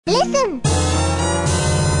Listen!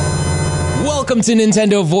 Welcome to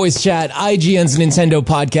Nintendo Voice Chat, IGN's Nintendo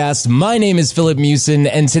podcast. My name is Philip Mewson,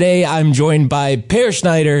 and today I'm joined by Per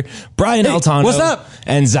Schneider, Brian Altano, what's up?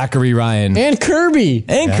 And Zachary Ryan. And Kirby.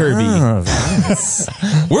 Kirby.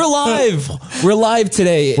 We're live. We're live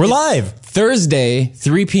today. We're live. Thursday,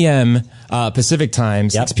 3 p.m. Pacific time,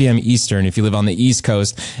 6 p.m. Eastern if you live on the East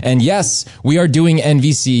Coast. And yes, we are doing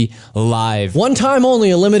NVC live. One time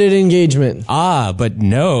only, a limited engagement. But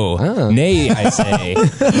no. Nay, I say.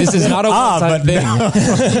 This is not a one-time thing.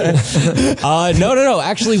 No.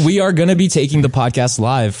 Actually, we are going to be taking the podcast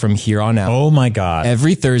live from here on out. Oh my God.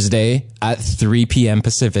 Every Thursday at 3 p.m.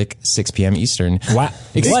 Pacific, 6 p.m. Eastern. Wow.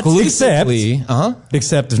 Exclusively.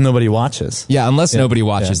 Except if nobody watches. Yeah, unless nobody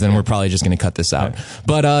watches, then we're probably just going to cut this out.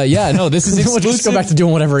 But this is exclusive. We'll just go back to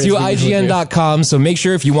doing whatever it is to IGN.com. So make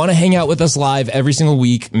sure if you want to hang out with us live every single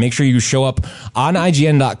week, make sure you show up on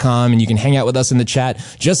IGN.com and you can hang out with us in the chat,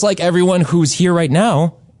 just like everyone who's here right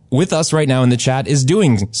now with us right now in the chat is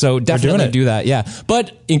doing. So definitely do that. Yeah.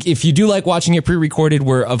 But if you do like watching it pre-recorded,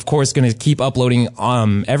 we're of course going to keep uploading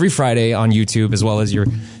every Friday on YouTube, as well as your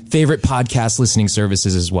favorite podcast listening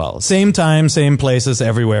services as well. Same time, same places,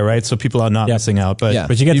 everywhere, right? So people are not missing out. But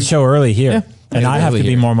you get the show early here. Yeah. And I have to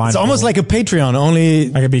be more mindful. It's almost like a Patreon, only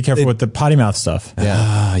I gotta be careful with the potty mouth stuff.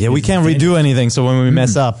 We can't redo anything, so when we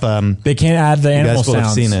mess up, they can't add the animal guys will have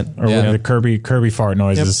sounds seen it. or the Kirby fart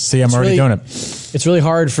noises. Yep. See, I'm already doing it. It's really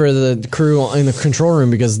hard for the crew in the control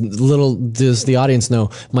room because little does the audience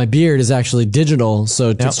know, my beard is actually digital,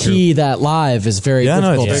 so to key that live is very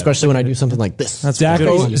difficult, especially when I do something like this.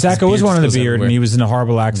 Zach always wanted a beard, and he was in a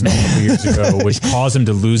horrible accident a couple years ago, which caused him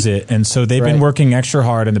to lose it. And so they've been working extra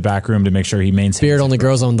hard in the back room to make sure he maintains beard only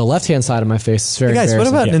grows on the left-hand side of my face. It's very guys, what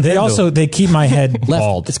about Nintendo? They keep my head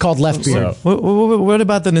bald. It's called left beard. What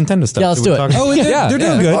about the Nintendo stuff? Yeah, let's do it. They're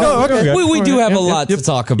doing good. We do have a lot to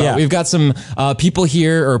talk about. Yeah. We've got some people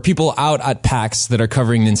here, or people out at PAX, that are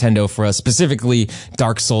covering Nintendo for us, specifically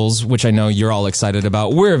Dark Souls, which I know you're all excited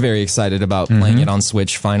about. We're very excited about playing it on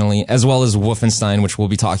Switch finally, as well as Wolfenstein, which we'll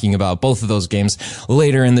be talking about both of those games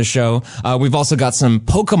later in the show. We've also got some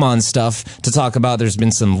Pokemon stuff to talk about. There's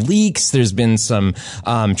been some leaks. There's been some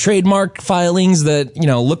trademark filings that,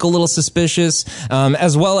 look a little suspicious,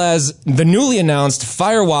 as well as the newly announced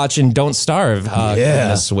Firewatch and Don't Starve on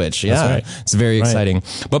the Switch. Yeah, It's very exciting.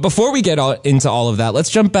 But before we get into all of that, let's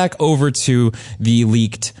jump back over to the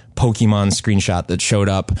leaked Pokemon screenshot that showed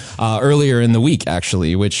up earlier in the week,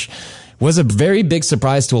 actually, which was a very big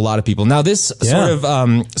surprise to a lot of people. Now, this sort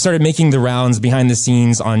of started making the rounds behind the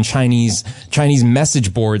scenes on Chinese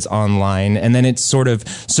message boards online, and then it sort of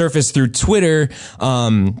surfaced through Twitter.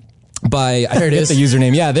 I forget the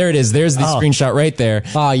username. Yeah, there it is. There's the screenshot right there.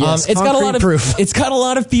 Yes. It's got a lot of proof. It's got a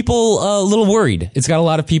lot of people a little worried. It's got a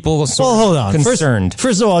lot of people hold on. Concerned.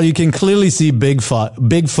 First of all, you can clearly see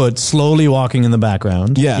Bigfoot slowly walking in the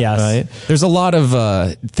background. Yeah. Yes. Right? There's a lot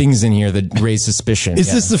of things in here that raise suspicion.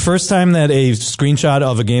 Is this the first time that a screenshot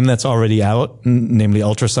of a game that's already out, namely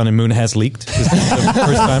Ultra Sun and Moon, has leaked? Is this the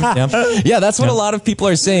first time? Yeah, that's what a lot of people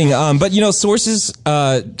are saying. But sources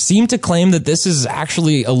seem to claim that this is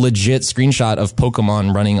actually a legit screenshot of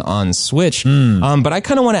Pokemon running on Switch. But I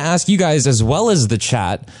kind of want to ask you guys, as well as the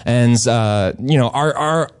chat, and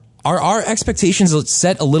are our expectations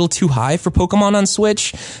set a little too high for Pokemon on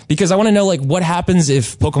Switch? Because I want to know, what happens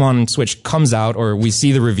if Pokemon on Switch comes out, or we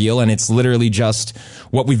see the reveal and it's literally just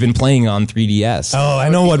what we've been playing on 3DS? Oh, I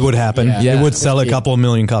know what would happen. Yeah. It would sell a couple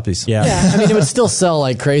million copies. Yeah. It would still sell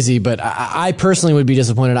like crazy, but I personally would be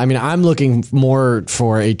disappointed. I'm looking more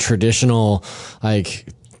for a traditional,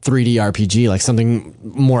 3D RPG, like something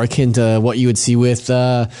more akin to what you would see with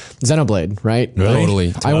Xenoblade, right?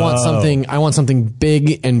 Totally. I want something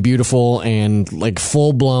big and beautiful and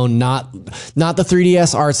full blown, not the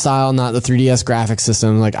 3DS art style, not the 3DS graphic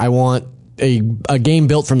system. I want a game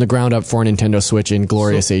built from the ground up for a Nintendo Switch in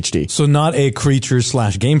glorious HD. So not a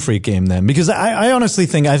Creature/Game Freak game then, because I honestly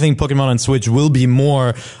think Pokemon on Switch will be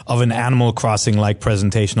more of an Animal Crossing like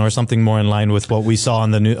presentation, or something more in line with what we saw on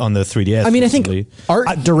the 3DS. I think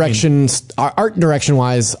art direction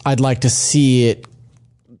wise, I'd like to see it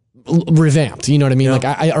revamped. You know what I mean?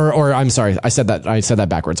 I'm sorry, I said that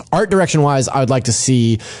backwards. Art direction wise, I would like to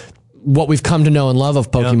see what we've come to know and love of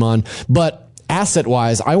Pokemon, but asset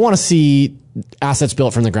wise, I want to see assets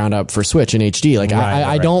built from the ground up for Switch in HD.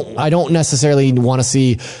 I don't necessarily want to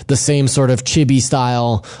see the same sort of chibi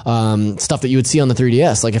style stuff that you would see on the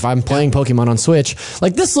 3DS. If I'm playing Pokemon on Switch,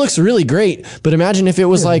 this looks really great, but imagine if it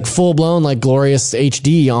was full blown glorious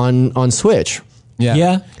HD on Switch.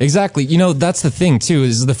 Yeah, exactly. That's the thing too,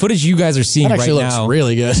 is the footage you guys are seeing That right actually now. looks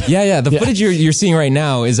really good. Yeah. The footage you're seeing right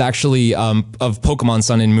now is actually of Pokemon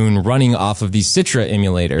Sun and Moon running off of the Citra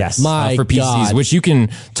emulator. Yes. My for PCs, God. which you can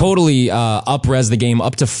totally up-res the game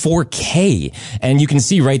up to 4K, and you can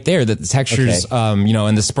see right there that the textures,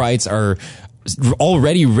 and the sprites are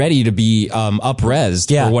already ready to be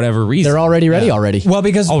up-resed for whatever reason. They're already ready already. Well,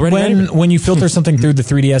 because when you filter something through the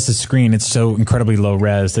 3DS's screen, it's so incredibly low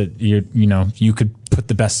res that you could put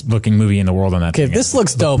the best looking movie in the world on that. Okay, this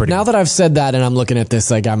looks dope. Now that I've said that and I'm looking at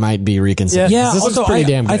this, like I might be reconsidering. Yeah, this looks pretty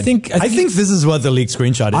damn good. I think this is what the leaked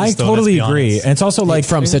screenshot is. I totally agree. And it's also like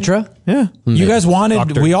from Citra. Yeah. You guys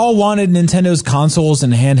we all wanted Nintendo's consoles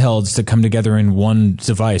and handhelds to come together in one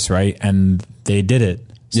device, right? And they did it.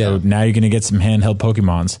 So now you're going to get some handheld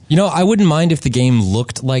Pokemons. I wouldn't mind if the game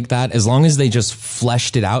looked like that, as long as they just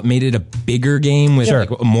fleshed it out, made it a bigger game with like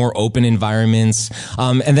more open environments,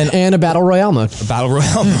 and a battle royale mode. A battle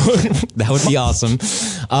royale mode. That would be awesome.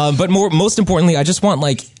 But most importantly, I just want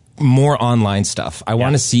like more online stuff. I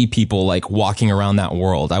want to see people like walking around that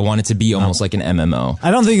world. I want it to be almost like an MMO.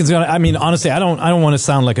 I don't think it's gonna. I mean, honestly, I don't want to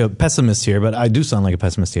sound like a pessimist here, but I do sound like a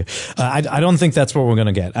pessimist here. I don't think that's what we're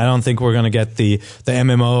gonna get. I don't think we're gonna get the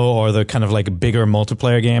MMO or the kind of like bigger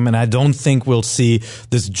multiplayer game, and I don't think we'll see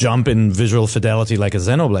this jump in visual fidelity like a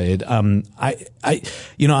Xenoblade.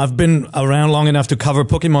 I've been around long enough to cover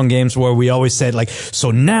Pokemon games where we always said like,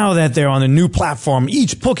 so now that they're on a new platform,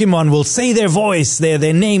 each Pokemon will say their voice,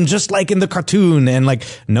 their name, just like in the cartoon. And like,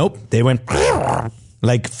 nope, they went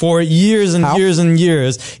like for years and years and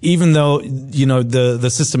years, even though, the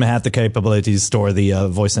system had the capability to store the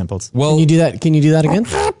voice samples. Well, Can you do that again?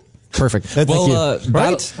 Perfect. Right?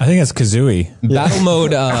 I think that's Kazooie. Battle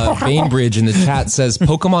mode Bainbridge in the chat says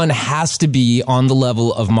Pokemon has to be on the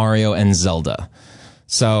level of Mario and Zelda.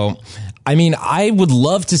 So, I mean, I would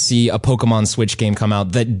love to see a Pokemon Switch game come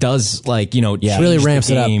out that does really ramps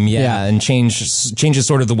the game, it up, and changes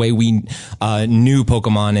sort of the way we knew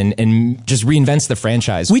Pokemon and just reinvents the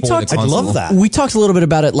franchise. I love that. We talked a little bit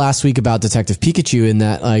about it last week about Detective Pikachu, in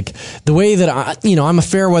that like the way that I'm a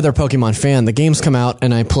fair weather Pokemon fan. The games come out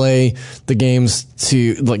and I play the games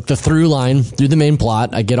to like the through line through the main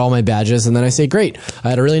plot. I get all my badges and then I say, great, I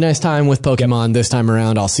had a really nice time with Pokemon this time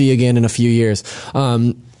around. I'll see you again in a few years.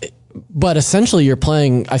 But essentially you're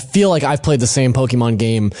playing, I feel like I've played the same Pokemon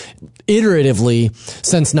game iteratively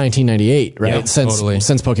since 1998, right? Yeah, since totally.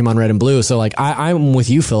 Pokemon Red and Blue. So like I'm with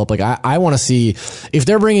you, Philip. Like I want to see if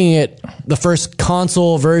they're bringing it, the first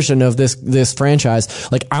console version of this franchise,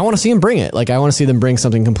 like I want to see them bring it. Like I want to see them bring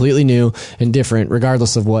something completely new and different,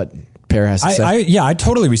 regardless of what Pear has to say. I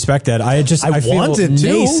totally respect that. I feel want it to.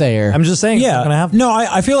 Naysayer. I'm just saying. Yeah. It's not gonna happen. No,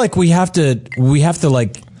 I feel like we have to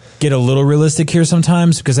like get a little realistic here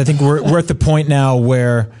sometimes, because I think we're at the point now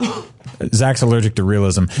where Zach's allergic to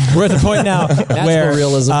realism. We're at the point now where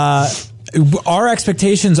realism. Our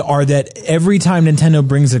expectations are that every time Nintendo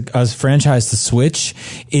brings a franchise to Switch,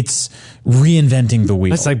 it's reinventing the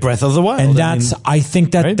wheel. That's like Breath of the Wild. And I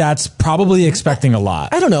think that's probably expecting a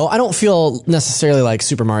lot. I don't know. I don't feel necessarily like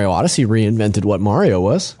Super Mario Odyssey reinvented what Mario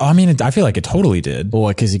was. I mean, I feel like it totally did. Well,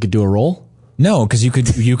 because you could do a roll? No, because you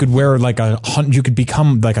could wear like you could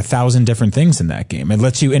become like 1,000 different things in that game. It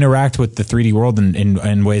lets you interact with the 3D world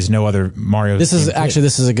in ways no other Mario. This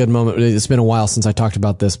is a good moment. It's been a while since I talked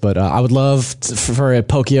about this, but I would love for a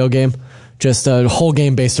Pokio game. Just a whole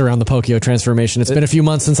game based around the Pokio transformation. It's been a few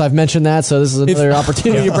months since I've mentioned that, so this is another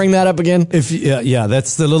opportunity to bring that up again.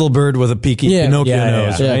 That's the little bird with a peaky Pinocchio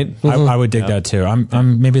nose, right? I would dig that too.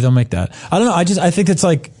 Maybe they'll make that. I don't know. I think it's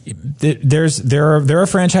like there are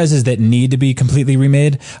franchises that need to be completely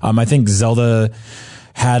remade. I think Zelda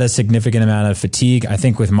had a significant amount of fatigue. I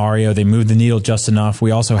think with Mario, they moved the needle just enough.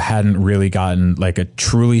 We also hadn't really gotten like a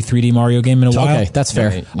truly 3D Mario game in a while. Okay, that's fair.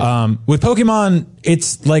 With Pokemon,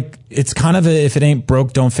 it's kind of a if it ain't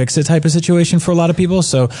broke, don't fix it type of situation for a lot of people.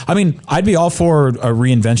 So, I mean, I'd be all for a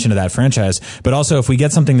reinvention of that franchise, but also if we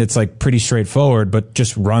get something that's like pretty straightforward, but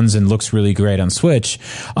just runs and looks really great on Switch,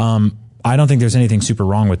 I don't think there's anything super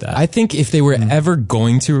wrong with that. I think if they were ever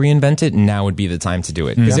going to reinvent it, now would be the time to do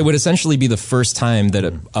it, because it would essentially be the first time that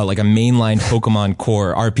a mainline Pokemon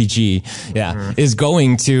core RPG, is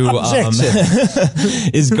going to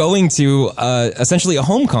essentially a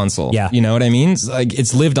home console. Yeah, you know what I mean?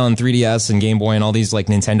 It's lived on 3DS and Game Boy and all these like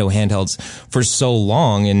Nintendo handhelds for so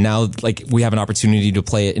long, and now like we have an opportunity to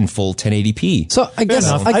play it in full 1080p. So I guess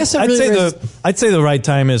I'd say the right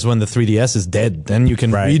time is when the 3DS is dead. Then you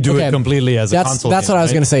can redo it completely. As a console that's game, what I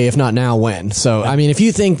was going to say. If not now, when? So, I mean, if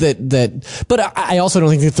you think that, but I also don't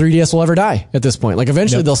think the 3DS will ever die at this point. Like,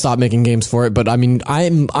 eventually they'll stop making games for it. But I mean,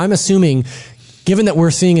 I'm assuming given that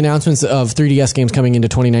we're seeing announcements of 3DS games coming into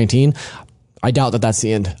 2019, I doubt that that's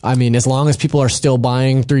the end. I mean, as long as people are still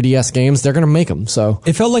buying 3DS games, they're going to make them. So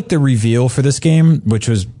It felt like the reveal for this game, which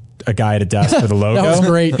was a guy at a desk with a logo. that was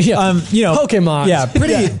great. Yeah. Pokemon. Yeah,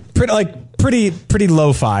 pretty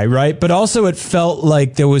lo-fi, right? But also it felt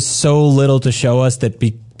like there was so little to show us that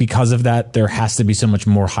because of that, there has to be so much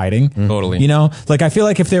more hiding. Totally. You know, like I feel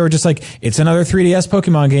like if they were just like, it's another 3DS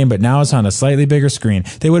Pokemon game, but now it's on a slightly bigger screen,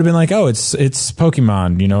 they would have been like, oh, it's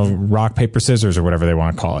Pokemon, you know, rock, paper, scissors, or whatever they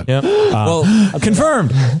want to call it. Yep. Well,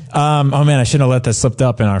 Confirmed. Oh man, I shouldn't have let that slip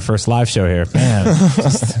up in our first live show here. Man,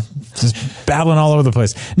 just babbling all over the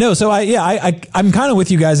place. No, so I'm kind of with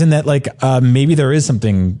you guys in that like maybe there is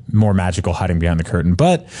something more magical hiding behind the curtain,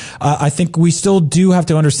 but I think we still do have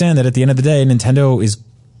to understand that at the end of the day, Nintendo is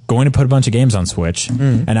going to put a bunch of games on Switch,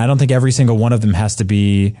 and I don't think every single one of them has to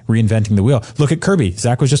be reinventing the wheel. Look at Kirby.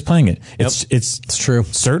 Zach was just playing it. It's true.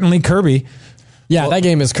 Certainly Kirby. Yeah, that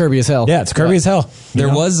game is Kirby as hell. Yeah, it's Kirby as hell. There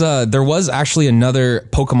was actually another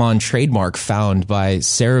Pokemon trademark found by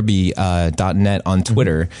Cerebi.net on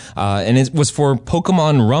Twitter, and it was for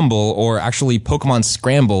Pokemon Rumble, or actually Pokemon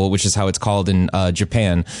Scramble, which is how it's called in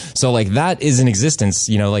Japan. So like that is in existence,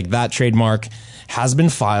 you know, like that trademark has been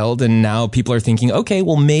filed, and now people are thinking, okay,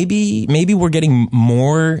 well maybe we're getting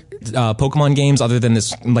more Pokemon games other than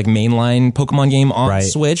this like mainline Pokemon game on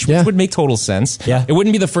Switch, which would make total sense. Yeah. It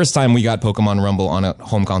wouldn't be the first time we got Pokemon Rumble on a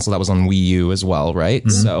home console. That was on Wii U as well, right?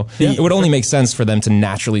 So it would only make sense for them to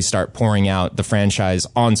naturally start pouring out the franchise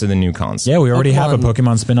onto the new console. Yeah, we already have a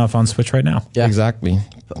Pokemon spin-off on Switch right now. Yeah, exactly.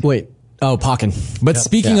 Wait. Oh, Pokken. But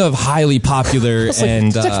speaking of highly popular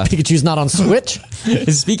and Pikachu's not on Switch.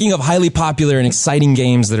 Speaking of highly popular and exciting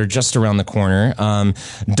games that are just around the corner,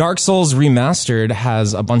 Dark Souls Remastered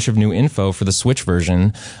has a bunch of new info for the Switch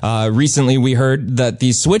version. Recently, we heard that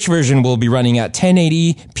the Switch version will be running at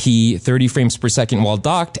 1080p 30 frames per second while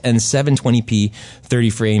docked, and 720p 30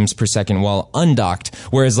 frames per second while undocked.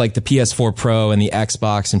 Whereas like the PS4 Pro and the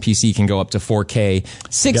Xbox and PC can go up to 4K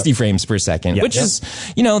 60 frames per second, which is,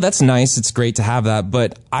 you know, that's nice. It's great to have that,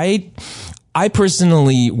 but I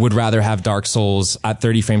personally would rather have Dark Souls at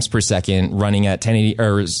 30 frames per second running at 1080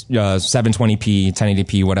 or 720p,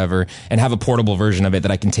 1080p, whatever, and have a portable version of it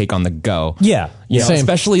that I can take on the go. Yeah. You know,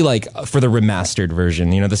 especially like for the remastered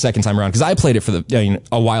version, you know, the second time around, because I played it for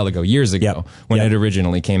a while ago, years ago, when it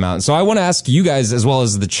originally came out. So I want to ask you guys, as well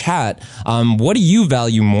as the chat, what do you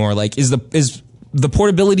value more? Like, is the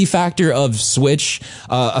portability factor of Switch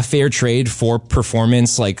a fair trade for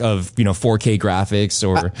performance, like of, you know, 4K graphics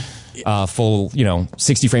or full, you know,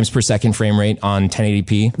 60 frames per second frame rate on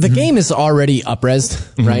 1080p? The game is already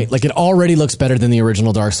up-resed, right? Like it already looks better than the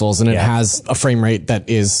original Dark Souls, and it has a frame rate that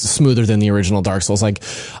is smoother than the original Dark Souls. Like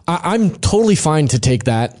I'm totally fine to take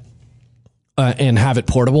that and have it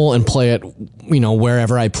portable and play it, you know,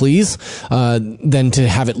 wherever I please, than to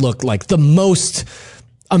have it look like the most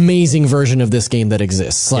amazing version of this game that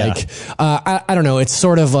exists. Like, I don't know. It's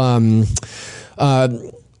sort of,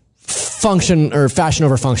 function or fashion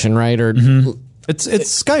over function, right? Or it's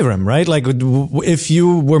Skyrim, right? Like if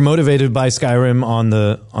you were motivated by Skyrim on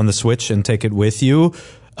the Switch and take it with you,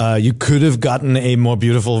 you could have gotten a more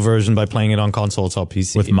beautiful version by playing it on consoles or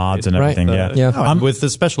PC with mods and everything. With the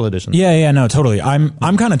special edition. No, totally. I'm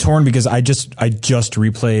kind of torn because I just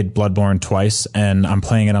replayed Bloodborne twice, and I'm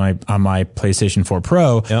playing it on my PlayStation 4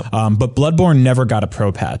 Pro. But Bloodborne never got a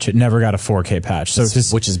Pro patch. It never got a 4K patch. So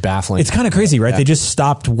which is baffling. It's kind of crazy, right? They just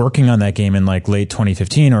stopped working on that game in like late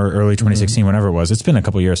 2015 or early 2016, whenever it was. It's been a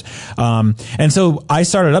couple years. And so I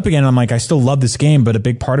started up again, and I'm like, I still love this game, but a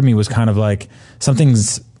big part of me was kind of like,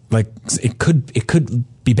 something's like it could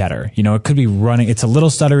be better. You know, it could be running. It's a little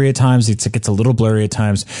stuttery at times. It gets a little blurry at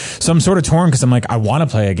times. So I'm sort of torn because I'm like, I want to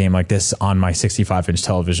play a game like this on my 65-inch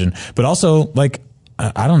television, but also like,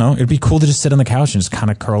 I don't know. It'd be cool to just sit on the couch and just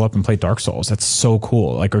kind of curl up and play Dark Souls. That's so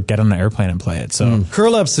cool. Like, or get on an airplane and play it. So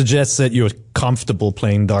curl up suggests that you're comfortable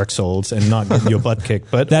playing Dark Souls and not getting your butt kicked.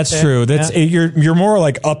 But that's true. That's you're more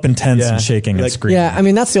like up and tense and shaking and screaming. Yeah, I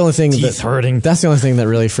mean that's the only thing hurting. That's the only thing that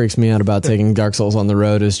really freaks me out about taking Dark Souls on the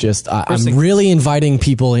road is just I'm really inviting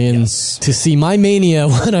people in to see my mania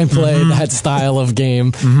when I play that style of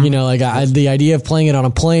game. You know, like the idea of playing it on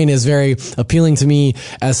a plane is very appealing to me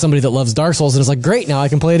as somebody that loves Dark Souls, and it's like great, now I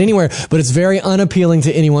can play it anywhere. But it's very unappealing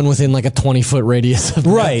to anyone within like a 20-foot radius of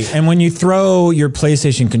right. And when you throw your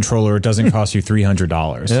PlayStation controller, it doesn't cost you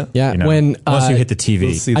 $300. Yeah. You know, when unless you hit the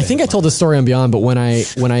TV. I think I told this story on Beyond, but when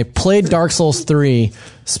I played Dark Souls 3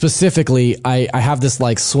 specifically, I have this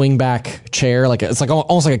like swing back chair, like it's like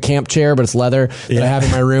almost like a camp chair, but it's leather that I have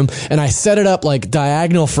in my room, and I set it up like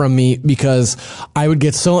diagonal from me because I would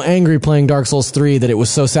get so angry playing Dark Souls 3 that it was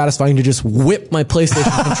so satisfying to just whip my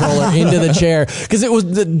PlayStation controller into the chair because it was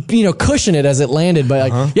cushion it as it landed.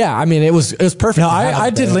 But like, I mean, it was perfect. No, I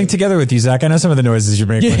did link together with you, Zach. I know some of the noises you're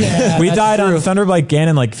making. Yeah, we died on Thunderblight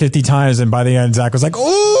Ganon like 50 times, and by the end, Zach was like,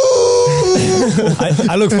 "Ooh!"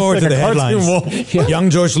 I look forward to the headlines. Young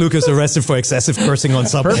George Lucas arrested for excessive cursing on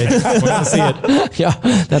Subway. We're gonna see it. Yeah,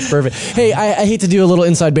 that's perfect. Hey, I hate to do a little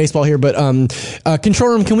inside baseball here, but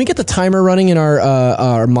control room, can we get the timer running in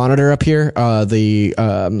our monitor up here? Good.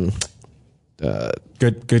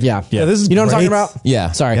 Yeah. This is you know what I'm great. talking about?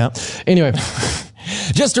 Yeah. Sorry. Yeah. Anyway.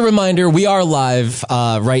 Just a reminder, we are live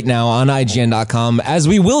right now on IGN.com, as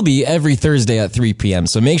we will be every Thursday at 3 p.m.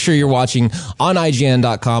 So make sure you're watching on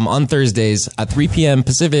IGN.com on Thursdays at 3 p.m.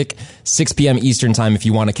 Pacific, 6 p.m. Eastern time if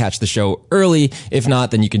you want to catch the show early. If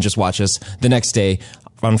not, then you can just watch us the next day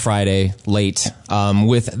on Friday late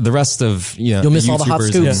with the rest of You'll miss all the hot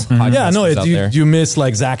scoops. You miss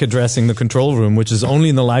like Zach addressing the control room, which is only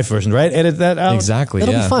in the live version, right? Edit that out. Exactly.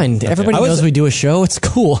 It'll be fine. Everybody knows we do a show. It's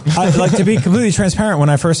cool. Like, to be completely transparent, when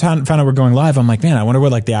I first found out we're going live, I'm like, man, I wonder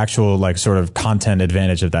what like the actual like sort of content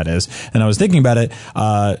advantage of that is. And I was thinking about it.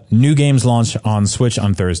 New games launch on Switch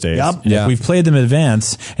on Thursdays. Yep. If we've played them in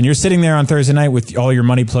advance, and you're sitting there on Thursday night with all your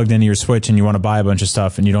money plugged into your Switch, and you want to buy a bunch of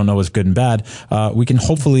stuff, and you don't know what's good and bad, we can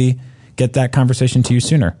hopefully get that conversation to you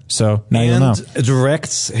sooner. So now you'll know.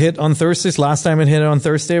 Directs hit on Thursdays. Last time it hit on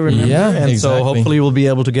Thursday, remember? Yeah, and so exactly. hopefully we'll be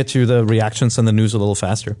able to get you the reactions and the news a little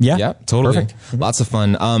faster. Yeah, totally. Perfect. Lots of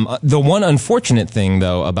fun. The one unfortunate thing,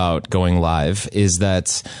 though, about going live is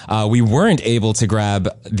that we weren't able to grab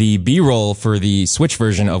the B-roll for the Switch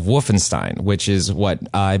version of Wolfenstein, which is what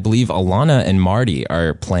I believe Alana and Marty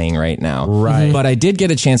are playing right now. Right. But I did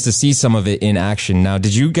get a chance to see some of it in action. Now,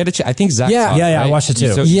 did you get a chance? I think Zach saw it, Yeah, right? I watched it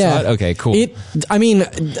too. You saw it? Okay, cool.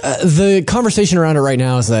 The conversation around it right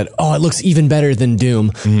now is that, it looks even better than Doom,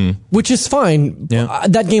 which is fine. Yeah.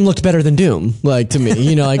 That game looked better than Doom, like, to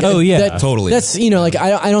me, like, Oh, yeah, totally. That's, like,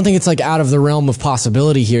 I don't think it's like out of the realm of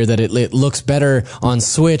possibility here that it looks better on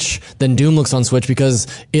Switch than Doom looks on Switch, because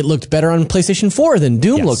it looked better on PlayStation 4 than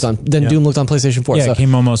Doom looked on PlayStation 4. Yeah, So, it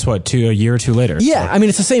came almost a year or two later. yeah, I mean,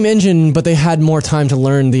 it's the same engine, but they had more time to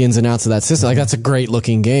learn the ins and outs of that system. Like, that's a great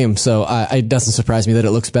looking game. So it doesn't surprise me that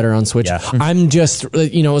it looks better on Switch. Yeah. I'm just,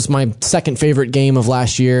 it was my second favorite game of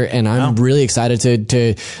last year, and I'm really excited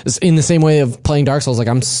to, in the same way of playing Dark Souls, like,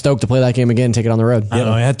 I'm stoked to play that game again and take it on the road.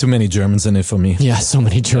 I had too many Germans in it for me. Yeah, so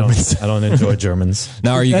many Germans. I don't enjoy Germans.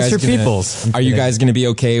 Now, are you That's guys your gonna, peoples. Are you guys going to be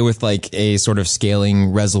okay with like a sort of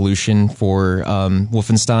scaling resolution for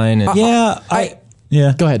Wolfenstein? And,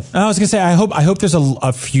 Yeah. Go ahead. I was gonna say, I hope there's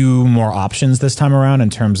a few more options this time around in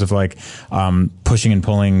terms of like pushing and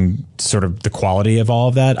pulling sort of the quality of all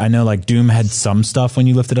of that. I know like Doom had some stuff when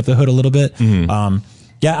you lifted up the hood a little bit.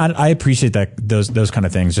 Yeah, I appreciate that those kind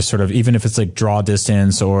of things. Just sort of, even if it's like draw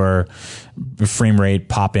distance or frame rate,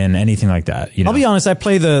 pop in, anything like that. I'll be honest, I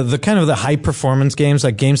play the kind of the high performance games,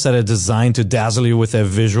 like games that are designed to dazzle you with their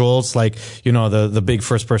visuals, like, the big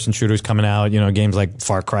first person shooters coming out, games like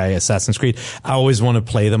Far Cry, Assassin's Creed. I always want to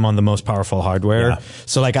play them on the most powerful hardware. Yeah.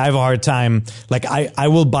 So like I have a hard time, like I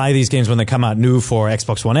will buy these games when they come out new for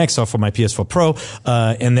Xbox One X or for my PS4 Pro,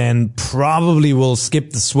 and then probably will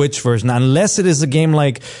skip the Switch version unless it is a game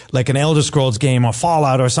like an Elder Scrolls game or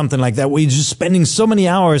Fallout or something like that, where you're just spending so many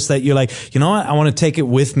hours that you're like, you know what, I want to take it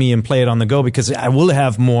with me and play it on the go, because I will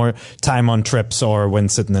have more time on trips or when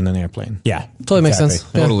sitting in an airplane. Yeah. Totally makes sense.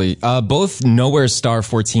 Yeah. Totally. Both Nowhere Star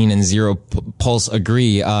 14 and Zero Pulse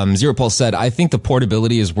agree. Zero Pulse said, I think the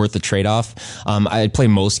portability is worth the trade-off. I play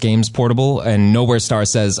most games portable, and Nowhere Star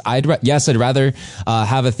says, I'd rather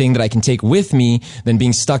have a thing that I can take with me than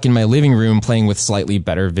being stuck in my living room playing with slightly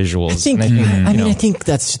better visuals. I think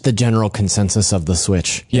that's the general consensus of the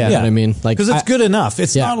Switch. Yeah. You know what I mean? Like, Because it's good enough.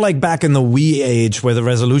 It's not like back in the Wii age where the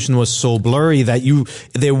resolution was so blurry that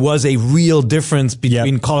there was a real difference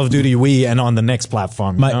between Call of Duty Wii and on the next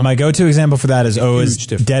platform. My go-to example for that is Huge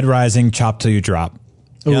difference. Dead Rising Chop Till You Drop.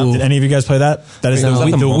 Yeah. Did any of you guys play that? That is the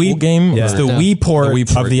mobile game? It's the Wii port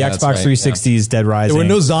of the yeah, Xbox that's right, 360's Dead Rising. There were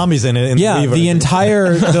no zombies in it. The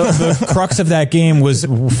entire the crux of that game was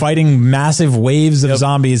fighting massive waves of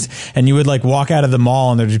zombies, and you would like walk out of the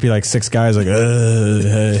mall and there'd just be like 6 guys like,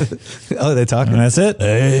 oh, they're talking. and that's it.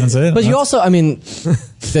 That's it. But you also,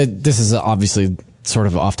 this is obviously sort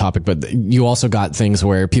of off topic, but you also got things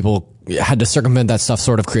where people had to circumvent that stuff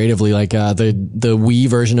sort of creatively. Like the Wii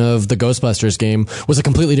version of the Ghostbusters game was a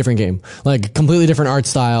completely different game, like completely different art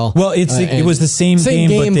style. Well, it was the same game,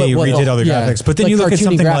 but they redid all the graphics. But then you look at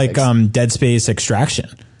something like Dead Space Extraction.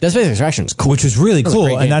 Dead Space Extraction is cool. Which was really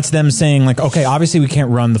cool. And that's them saying like, okay, obviously we can't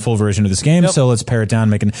run the full version of this game, so let's pare it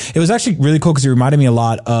down. It was actually really cool because it reminded me a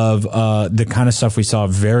lot of the kind of stuff we saw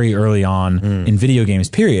very early on in video games,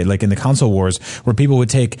 period. Like in the console wars, where people would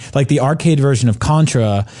take like the arcade version of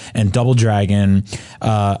Contra and Double Dragon,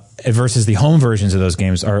 versus the home versions of those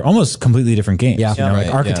games are almost completely different games. Yeah. You know,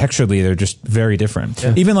 like architecturally, they're just very different.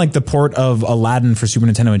 Yeah. Even like the port of Aladdin for Super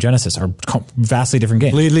Nintendo and Genesis are vastly different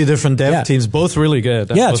games. Completely different dev teams, both really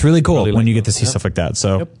good. Yeah, it's really cool when you get to see stuff like that.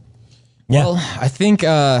 So. Well, I think,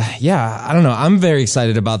 I don't know. I'm very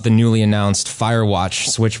excited about the newly announced Firewatch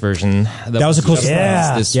Switch version. That was a cool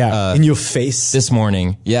surprise. In your face. This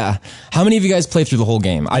morning. Yeah. How many of you guys played through the whole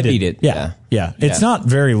game? I beat it. Yeah. It's not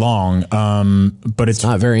very long, but it's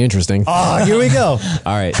not very interesting. Oh, here we go.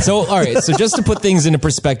 All right. So just to put things into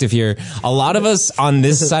perspective here, a lot of us on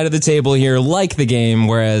this side of the table here like the game,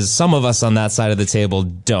 whereas some of us on that side of the table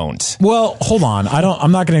don't. Well, hold on.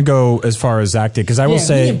 I'm not going to go as far as Zach did, because I will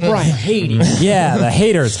say, me and Brian hating. Yeah, the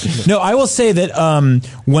haters. No, I will say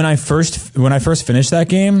that when I first finished that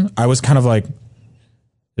game, I was kind of like,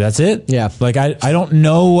 that's it. Yeah. Like I don't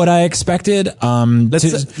know what I expected. Don't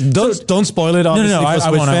spoil it. Obviously, no, for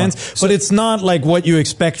Switch won't, fans. But it's not like what you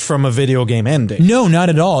expect from a video game ending. No, not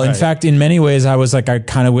at all. In fact, in many ways, I was like, I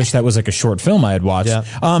kind of wish that was like a short film I had watched. Yeah.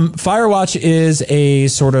 Firewatch is a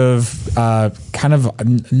sort of kind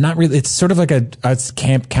of not really. It's sort of like a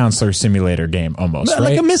camp counselor simulator game almost, right?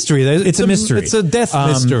 Like a mystery. It's a mystery. It's a death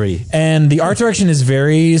mystery. And the art direction is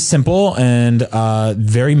very simple and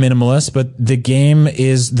very minimalist, but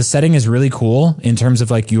the setting is really cool in terms of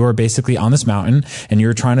like you are basically on this mountain and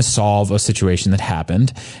you're trying to solve a situation that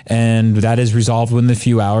happened, and that is resolved within a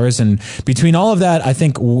few hours. And between all of that, I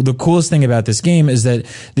think the coolest thing about this game is that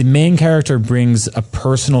the main character brings a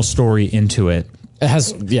personal story into it. It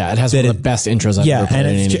has one of the best intros I've ever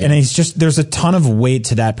played. And it's just, there's a ton of weight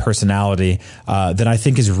to that personality that I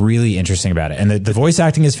think is really interesting about it. And the voice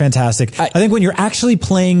acting is fantastic. I think when you're actually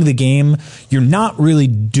playing the game, you're not really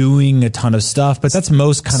doing a ton of stuff, but that's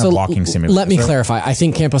most kind of walking simulators. Let me clarify. I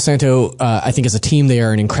think Campo Santo, I think as a team, they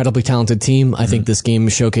are an incredibly talented team. I think this game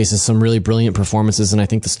showcases some really brilliant performances, and I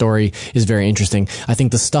think the story is very interesting. I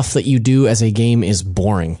think the stuff that you do as a game is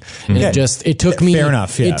boring. And it took me... Fair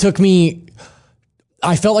enough, yeah. It took me...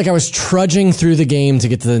 I felt like I was trudging through the game to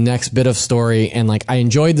get to the next bit of story, and like I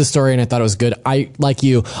enjoyed the story and I thought it was good. I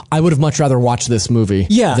would have much rather watched this movie.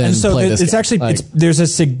 Yeah, than and so play this it's game. actually there's a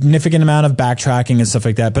significant amount of backtracking and stuff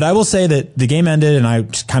like that. But I will say that the game ended, and I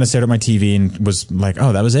just kind of stared at my TV and was like,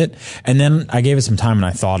 "Oh, that was it." And then I gave it some time, and I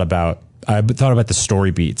thought about the story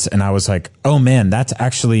beats, and I was like, "Oh man, that's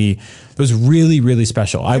actually." It was really, really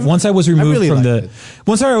special. Once I was removed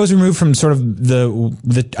from sort of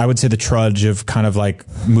the I would say the trudge of kind of like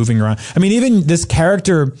moving around. I mean, even this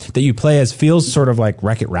character that you play as feels sort of like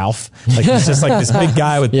Wreck-It Ralph. Like he's just like this big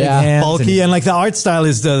guy with big hands, bulky, and like the art style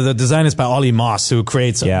is the design is by Ollie Moss, who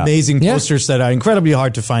creates amazing posters that are incredibly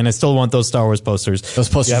hard to find. I still want those Star Wars posters. Those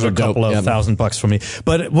posters you have are a couple dope. of $1,000 for me.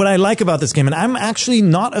 But what I like about this game, and I'm actually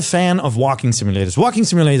not a fan of walking simulators. Walking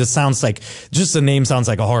simulators sounds like, just the name sounds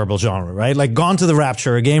like a horrible genre, right? Like Gone to the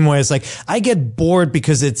Rapture, a game where it's like, I get bored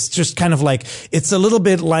because it's just kind of like, it's a little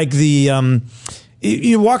bit like the,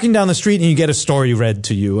 you're walking down the street and you get a story read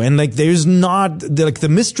to you, and like there's not like the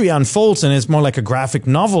mystery unfolds, and it's more like a graphic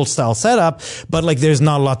novel style setup, but like there's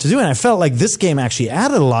not a lot to do. And I felt like this game actually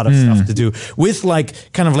added a lot of stuff to do with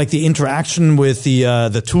like kind of like the interaction with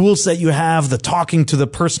the tools that you have, the talking to the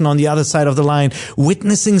person on the other side of the line,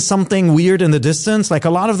 witnessing something weird in the distance. Like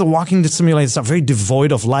a lot of the walking simulators are very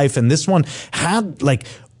devoid of life, and this one had like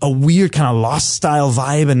a weird kind of Lost style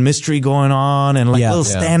vibe and mystery going on, and like a little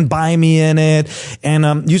Stand By Me in it.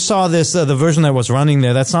 And you saw this, the version that was running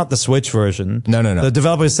there. That's not the Switch version. No. The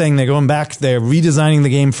developer is saying they're going back, they're redesigning the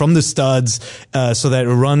game from the studs so that it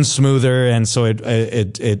runs smoother, and so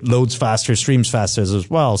it loads faster, streams faster as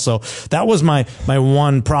well. So that was my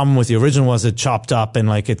one problem with the original, was it chopped up and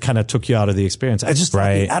like it kind of took you out of the experience. I just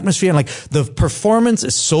the atmosphere and like the performance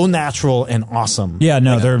is so natural and awesome. Yeah,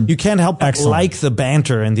 no, like, you can't help but like the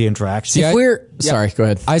banter and the interaction. Sorry, go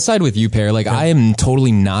ahead. I side with you, Pear. Like, I am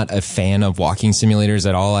totally not a fan of walking simulators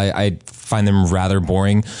at all. I find them rather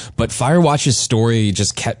boring, but Firewatch's story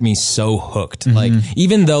just kept me so hooked. Like,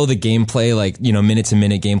 even though the gameplay, like, minute to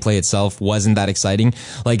minute gameplay itself wasn't that exciting,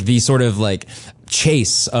 like the sort of like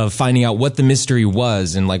chase of finding out what the mystery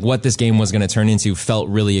was and like what this game was going to turn into felt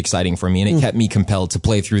really exciting for me, and it kept me compelled to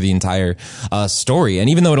play through the entire story. And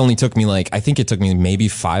even though it only took me I think it took me maybe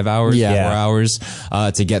 5 hours, 4 hours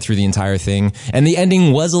to get through the entire thing, and the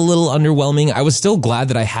ending was a little underwhelming, I was still glad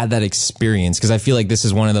that I had that experience, because I feel like this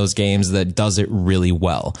is one of those games that does it really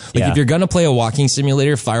well. Like if you're going to play a walking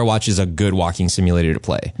simulator, Firewatch is a good walking simulator to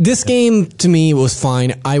play. This game to me was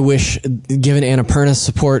fine. I wish, given Annapurna's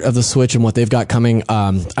support of the Switch and what they've got coming,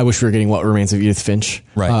 I wish we were getting What Remains of Edith Finch.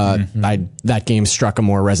 Right. That game struck a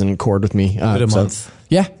more resonant chord with me. a month.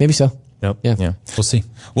 Yeah, maybe so. Yep. Yeah. We'll see.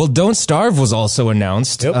 Well, Don't Starve was also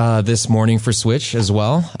announced this morning for Switch as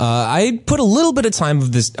well. I put a little bit of time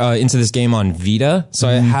of this into this game on Vita, so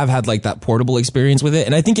I have had like that portable experience with it,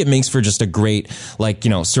 and I think it makes for just a great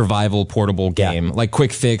survival portable game. Like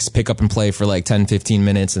quick fix, pick up and play for like 10-15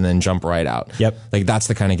 minutes and then jump right out. Yep. Like that's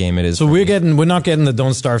the kind of game it is. So we're not getting the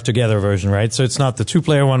Don't Starve Together version, right? So it's not the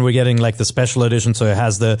 2-player one. We're getting like the special edition. So it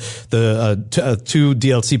has the 2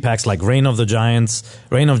 DLC packs like Reign of Giants,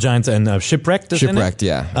 and Shipwrecked. Shipwrecked,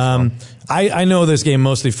 yeah. I know this game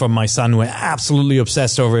mostly from my son, who absolutely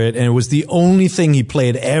obsessed over it, and it was the only thing he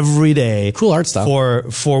played every day. Cool art style.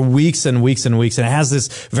 For weeks and weeks and weeks. And it has this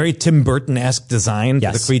very Tim Burton-esque design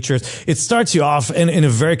for the creatures. It starts you off in a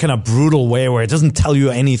very kind of brutal way where it doesn't tell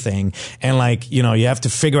you anything. And you have to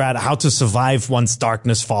figure out how to survive once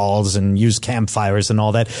darkness falls and use campfires and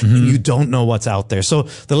all that. And you don't know what's out there. So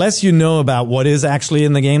the less you know about what is actually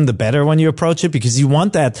in the game, the better when you approach it, because you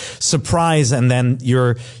want that surprise, and then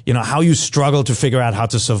how you struggle to figure out how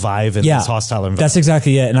to survive in this hostile environment. That's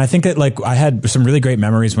exactly it. And I think that I had some really great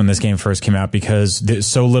memories when this game first came out, because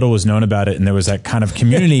so little was known about it, and there was that kind of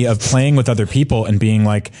community of playing with other people and being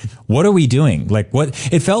like, what are we doing?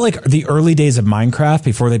 It felt like the early days of Minecraft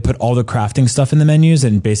before they put all the crafting stuff in the menus,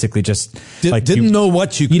 and basically just didn't know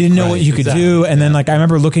what you didn't know what you could do. And then I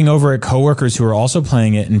remember looking over at coworkers who were also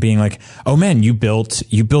playing it and being like, oh man, you built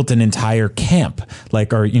an entire camp,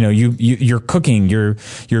 you're cooking, you're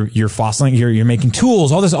fossiling, you're making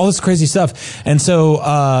tools, all this crazy stuff. And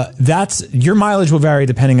so that's your mileage will vary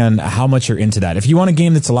depending on how much you're into that. If you want a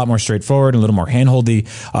game that's a lot more straightforward and a little more handholdy,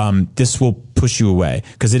 this will push you away,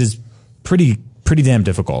 because it is pretty damn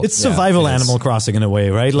difficult. It's survival Animal Crossing in a way,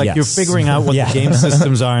 right? You're figuring out what the game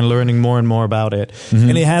systems are and learning more and more about it.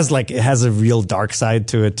 And it has a real dark side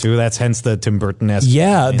to it too. That's hence the Tim Burton-esque.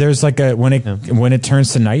 Yeah, there's when it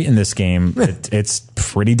turns to night in this game, it's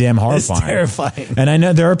pretty damn horrifying. It's terrifying. And I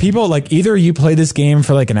know there are people either you play this game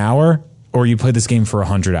for an hour or you play this game for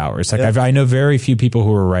 100 hours. I know very few people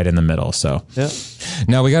who are right in the middle. So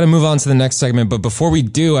now we got to move on to the next segment. But before we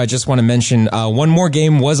do, I just want to mention one more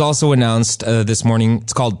game was also announced this morning.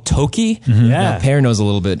 It's called Toki. Now, Per knows a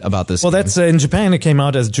little bit about this. Well, game. that's in Japan. It came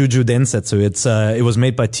out as Juju Densetsu. It was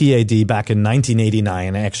made by TAD back in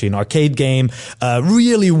 1989. Actually, an arcade game.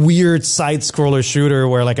 Really weird side scroller shooter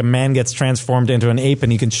where a man gets transformed into an ape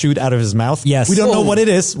and he can shoot out of his mouth. Yes. We don't know what it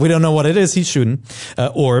is. He's shooting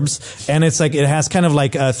orbs. And it's it has kind of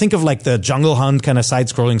think of the Jungle Hunt kind of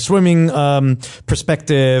side-scrolling swimming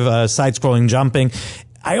perspective, side-scrolling jumping.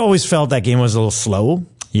 I always felt that game was a little slow.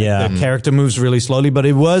 Yeah. The character moves really slowly, but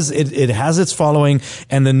it has its following,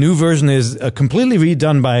 and the new version is completely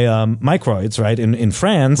redone by Microids, right, in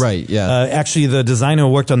France. Right, yeah. Actually, the designer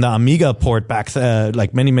worked on the Amiga port back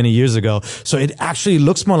many, many years ago, so it actually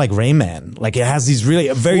looks more like Rayman. It has these really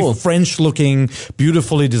very French-looking,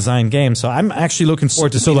 beautifully designed games, so I'm actually looking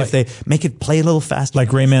forward to seeing if they make it play a little faster.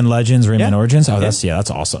 Like Rayman Legends, Rayman Origins? Oh, that's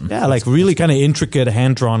awesome. Yeah, really kind of intricate,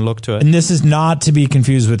 hand-drawn look to it. And this is not to be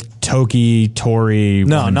confused with Toki Tori.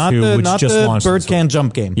 No, not the bird can't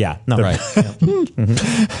jump game. Yeah, no, right.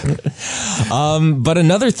 But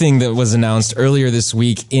another thing that was announced earlier this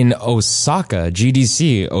week in Osaka,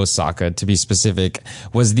 GDC Osaka to be specific,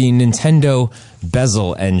 was the Nintendo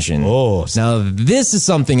Bezel engine. Oh, now this is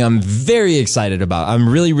something I'm very excited about. I'm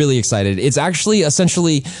really, really excited. It's actually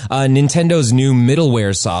essentially Nintendo's new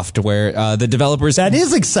middleware software. The developers. That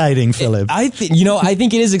is exciting, Philip. I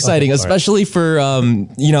think it is exciting, especially for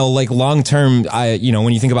long term.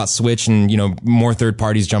 When you think about Switch and more third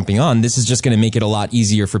parties jumping on, this is just going to make it a lot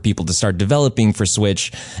easier for people to start developing for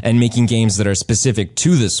Switch and making games that are specific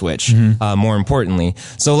to the Switch. More importantly,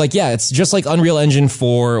 so it's just like Unreal Engine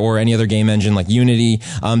 4 or any other game engine like Unity.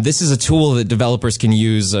 This is a tool that developers can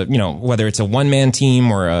use, whether it's a one-man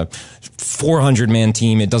team or a 400-man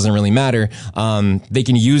team, it doesn't really matter. They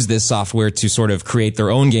can use this software to sort of create their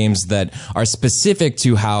own games that are specific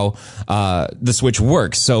to how the Switch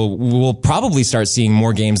works. So we'll probably start seeing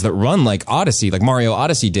more games that run like Odyssey, like Mario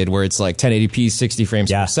Odyssey did, where it's like 1080p, 60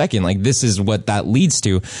 frames per second. Like this is what that leads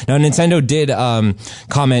to. Now, Nintendo did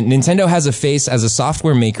comment, Nintendo has a face as a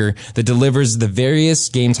software maker that delivers the various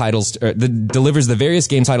game titles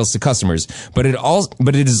to customers, but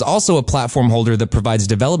it is also a platform holder that provides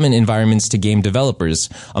development environments to game developers.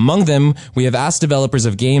 Among them, we have asked developers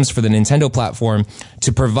of games for the Nintendo platform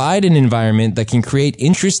to provide an environment that can create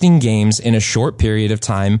interesting games in a short period of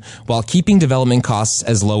time while keeping development costs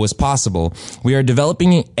as low as possible. We are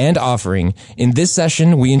developing and offering. In this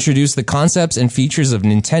session, we introduce the concepts and features of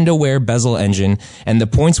NintendoWare Bezel Engine and the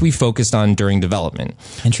points we focused on during development.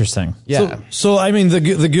 Interesting. Yeah. So I mean, the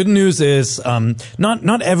good news is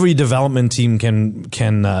not every development team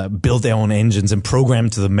can build their own engines and program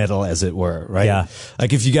to the metal, as it were, right? Yeah.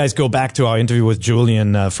 Like if you guys go back to our interview with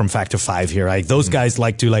Julian from Factor 5 here, right? Those guys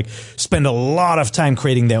like to spend a lot of time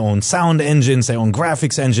creating their own sound engines, their own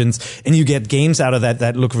graphics engines, and you get games out of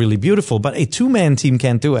that look really beautiful. But a 2-man team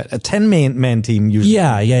can't do it. A 10-man team usually.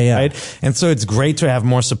 Yeah. Right? And so it's great to have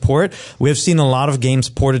more support. We have seen a lot of games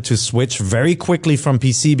ported to Switch very quickly from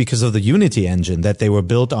PC because of the Unity engine that they were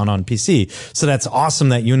built on PC. So that's awesome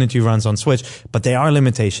that Unity runs on Switch, but there are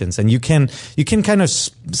limitations, and you can kind of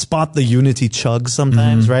spot the Unity chug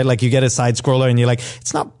sometimes, right? Like you get a side scroller and you're like,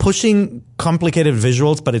 it's not pushing complicated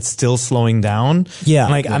visuals, but it's still slowing down. Yeah.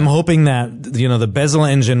 Like I'm hoping that, the Bezel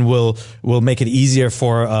engine will make it easier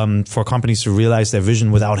for companies to realize their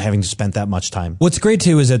vision without having to spend that much time. What's great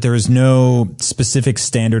too is that there is no specific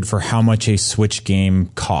standard for how much a Switch game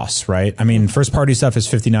costs, right? I mean, first party stuff is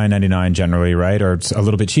 $59.99 generally, right? Or it's a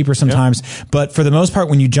little bit cheaper sometimes. Yep. But for the most part,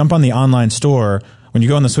 when you jump on the online store, when you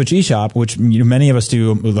go on the Switch eShop, which many of us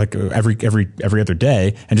do like every other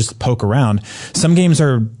day, and just poke around, some games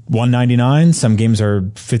are $199, some games are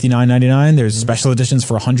 $59.99. There's special editions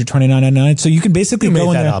for $129.99. So you can basically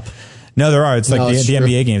go in there. Up. No, there are. It's like the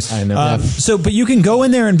NBA games. I know. But you can go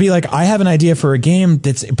in there and be like, I have an idea for a game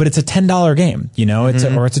but it's a $10 game, or it's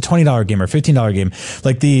a $20 game or $15 game.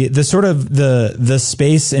 Like the sort of the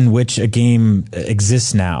space in which a game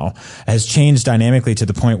exists now has changed dynamically to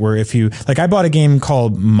the point where if you, like I bought a game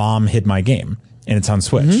called Mom Hid My Game. And it's on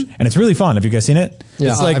Switch, and it's really fun. Have you guys seen it? Yeah.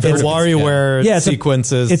 It's like the WarioWare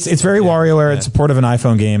sequences. It's very WarioWare. It's supportive of an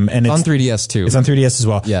iPhone game, and it's on 3DS too. It's on 3DS as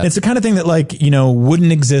well. Yeah. It's the kind of thing that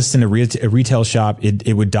wouldn't exist in a retail shop.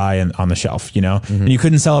 It would die on the shelf, and you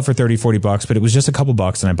couldn't sell it for $30-$40, but it was just a couple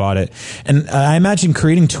bucks, and I bought it. And I imagine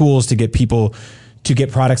creating tools to get people to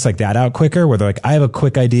get products like that out quicker, where they're like, I have a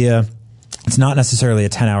quick idea. It's not necessarily a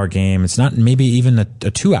 10-hour game. It's not maybe even a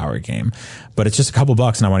 2-hour game, but it's just a couple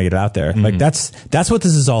bucks and I want to get it out there. Like that's what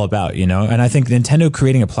this is all about, And I think Nintendo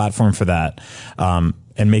creating a platform for that,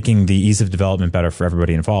 and making the ease of development better for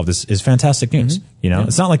everybody involved is fantastic news.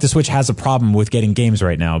 It's not like the Switch has a problem with getting games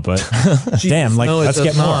right now, but damn, let's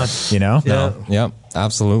get more, Yeah,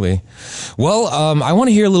 absolutely. Well, I want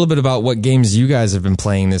to hear a little bit about what games you guys have been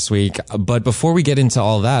playing this week. But before we get into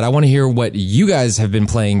all that, I want to hear what you guys have been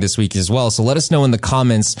playing this week as well. So let us know in the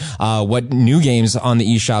comments what new games on the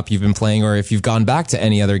eShop you've been playing, or if you've gone back to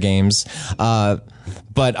any other games.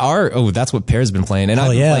 But that's what Pear's been playing, and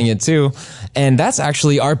I've been playing it too. And that's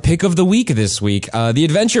actually our pick of the week this week. The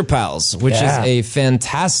Adventure Pals, which is a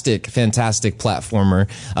fantastic platformer,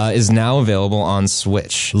 is now available on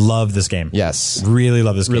Switch. Love this game. Yes. Really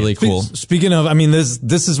love this game. Really cool. Speaking of, I mean,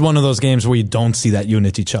 this is one of those games where you don't see that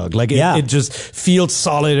Unity chug. Like it just feels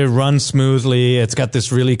solid. It runs smoothly. It's got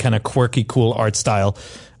this really kind of quirky, cool art style.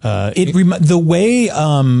 The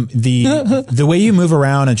way you move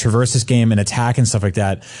around and traverse this game and attack and stuff like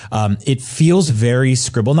that, it feels very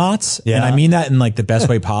Scribblenauts, and I mean that in like the best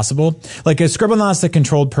way possible. Like a Scribblenauts that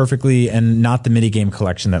controlled perfectly, and not the minigame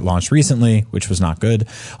collection that launched recently, which was not good.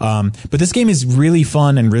 But this game is really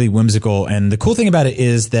fun and really whimsical, and the cool thing about it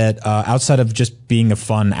is that outside of just being a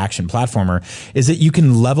fun action platformer, is that you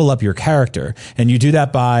can level up your character, and you do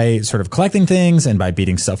that by sort of collecting things and by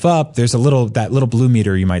beating stuff up. There's that little blue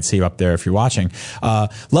meter you might see up there if you're watching,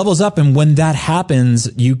 levels up. And when that happens,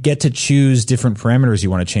 you get to choose different parameters you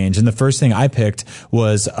want to change. And the first thing I picked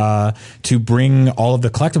was to bring all of the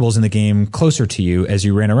collectibles in the game closer to you as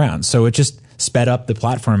you ran around. So it just sped up the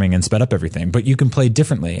platforming and sped up everything, but you can play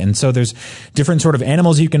differently. And so there's different sort of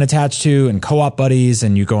animals you can attach to and co-op buddies,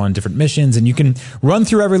 and you go on different missions, and you can run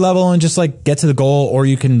through every level and just like get to the goal, or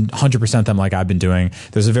you can 100% them like I've been doing.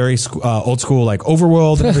 There's a very old school like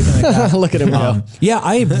overworld and everything like that. Look at him go. Yeah,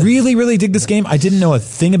 I really, really dig this game. I didn't know a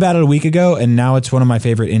thing about it a week ago, and now it's one of my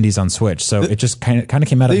favorite indies on Switch. So it just kind of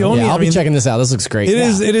came out of nowhere. I'll be checking this out. This looks great.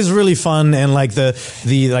 It is really fun, and like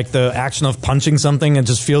the action of punching something, it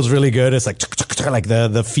just feels really good. It's like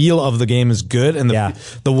the feel of the game is good, and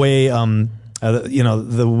the way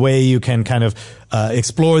the way you can kind of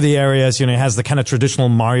explore the areas. It has the kind of traditional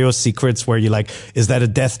Mario secrets where you like, is that a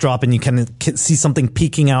death drop, and you can see something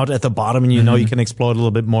peeking out at the bottom, and you know you can explore it a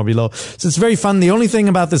little bit more below. So it's very fun. The only thing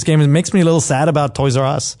about this game is it makes me a little sad about Toys R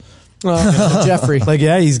Us. Jeffrey.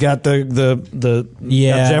 He's got the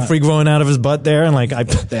Jeffrey growing out of his butt there, and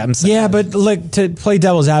I'm sad. Yeah, but like, to play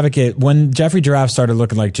devil's advocate, when Jeffrey Giraffe started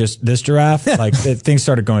looking like just this giraffe, like things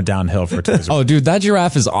started going downhill for Toys R Us. Oh, dude, that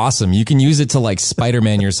giraffe is awesome. You can use it to like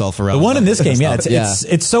Spider-Man yourself around. The one in this game,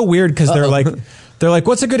 it's so weird because they're like,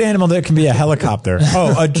 what's a good animal that can be a helicopter?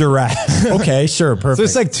 Oh, a giraffe. Okay, sure, perfect. So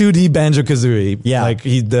it's like 2D Banjo-Kazooie. Yeah. Like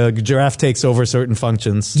the giraffe takes over certain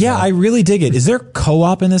functions. Yeah, I really dig it. Is there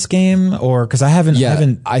co-op in this game, or because I haven't?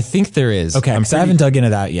 I think there is. Okay, because I haven't dug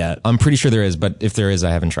into that yet. I'm pretty sure there is, but if there is,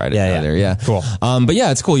 I haven't tried it either. Yeah, cool. But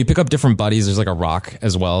yeah, it's cool. You pick up different buddies. There's like a rock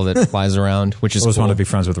as well that flies around, which is I always cool. want to be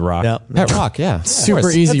friends with a rock. Yeah. Pet rock, yeah.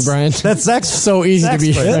 Super easy, Brian. That's Zach's. So easy to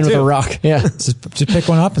be a friend with a rock. Yeah. Just pick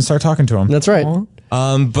one up and start talking to him. That's right.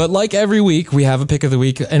 But like every week, we have a pick of the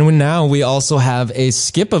week, and now we also have a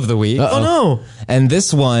skip of the week. Oh no! And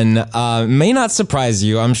this one may not surprise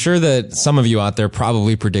you. I'm sure that some of you out there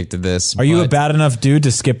probably predicted this. Are you a but bad enough dude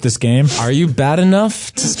to skip this game? Are you bad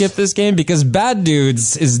enough to skip this game? Because Bad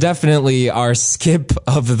Dudes is definitely our skip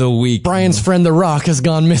of the week. Brian's friend The Rock has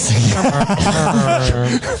gone missing.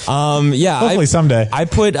 Yeah. Hopefully someday. I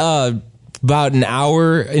put about an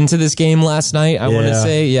hour into this game last night, I want to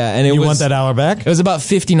say. Yeah. And You want that hour back? It was about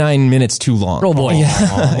 59 minutes too long. Oh boy.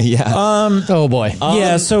 Yeah. Oh boy.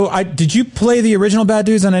 Yeah, so did you play the original Bad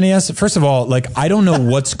Dudes on NES? First of all, like, I don't know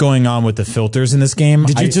what's going on with the filters in this game.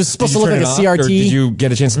 Did you just supposed to look like a CRT? Or did you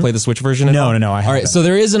get a chance to play the Switch version? at No, all? no, I All haven't. right, so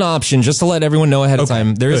there is an option, just to let everyone know ahead of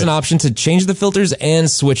time, there is good. an option to change the filters and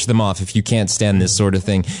switch them off if you can't stand this sort of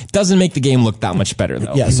thing. Doesn't make the game look that much better,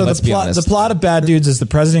 though. Yeah, so Let's be honest. the plot of Bad Dudes is the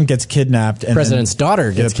president gets kidnapped. And President's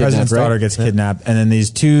daughter gets the president's kidnapped, daughter right? gets kidnapped, and then these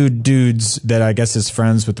two dudes that I guess is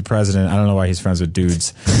friends with the president. I don't know why he's friends with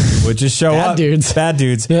dudes. Would just show Bad up. dudes. Bad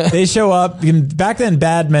dudes. They show up. Back then,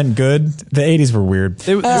 bad meant good. The 80s were weird.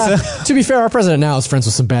 To be fair, our president now is friends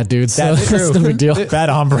with some bad dudes. So That's that's true. no big deal. Bad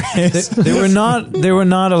hombres. There were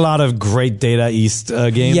not a lot of great Data East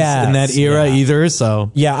games Yes, in that era yeah. either.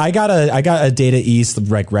 So Yeah, I got a Data East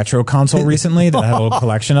like retro console recently that had a little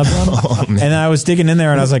collection of them, and I was digging in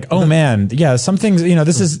there and I was like, oh man, yeah, some things,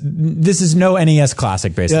 this is no NES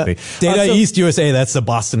classic basically. Data So- East USA, that's the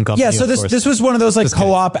Boston company. Yeah, so of course. this was one of those like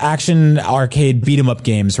co-op action arcade beat 'em up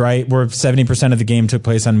games, right? Where 70% of the game took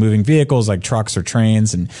place on moving vehicles like trucks or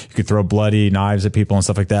trains, and you could throw bloody knives at people and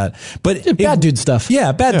stuff like that. But Bad dude stuff.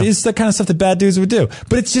 Yeah, it's the kind of stuff that bad dudes would do.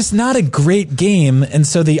 But it's just not a great game, and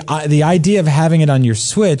so the idea of having it on your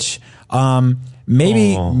Switch,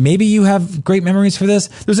 maybe you have great memories for this.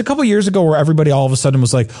 There was a couple years ago where everybody all of a sudden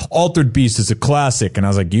was like, Altered Beast is a classic, and I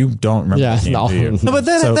was like, you don't remember Yeah, the game, no. do you? No, but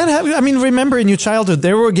So- remember in your childhood,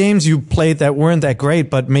 there were games you played that weren't that great,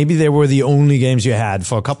 but maybe they were the only games you had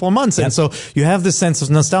for a couple of months. And so you have this sense of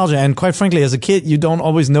nostalgia. And quite frankly, as a kid, you don't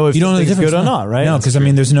always know if You don't know the something's difference, good or no. not, right? No, because I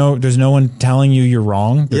mean, there's no one telling you you're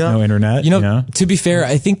wrong. There's Yeah. no internet. To be fair,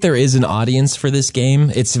 I think there is an audience for this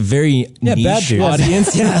game. It's a very niche Bad Dudes.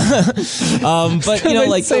 audience. Yeah. But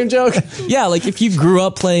like Same joke. Yeah, like if you grew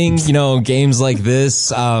up playing, games like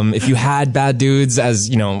this, if you had Bad Dudes as,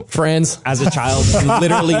 Friends. as a child, and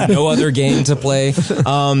literally no other game to play,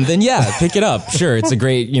 then yeah, pick it up. Sure, it's a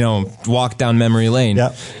great, walk down memory lane.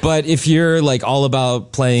 Yeah. But if you're like all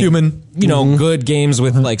about playing Human. good games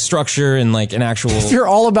with like structure and like an actual If you're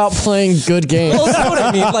all about playing good games. well, that's what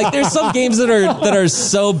I mean. Like, there's some games that are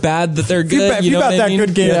so bad that they're good. If you you know got what that I mean?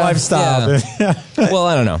 good game Yeah. lifestyle. Yeah. Well,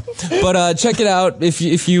 I don't know, but check it out if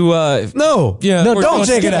you No. yeah No, or don't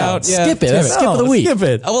check it out. Yeah. Skip it. Skip of the week. Skip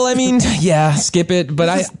it. Well, I mean, yeah, skip it.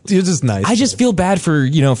 But You're just nice. I just feel bad for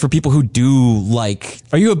for people who do like.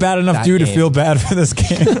 Are you a bad enough That dude to game. feel bad for this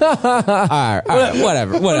game? All right,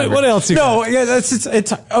 whatever. What else you No, yeah, it's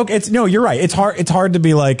okay. No, you're right. It's hard to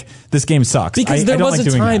be like, this game sucks. Because I there don't was like a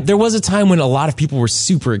doing time. that. There was a time when a lot of people were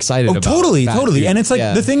super excited about. Totally. Bad Dudes. And it's like,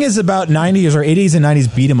 Yeah. the thing is about 90s or 80s and 90s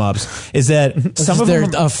beat 'em ups is that some of They're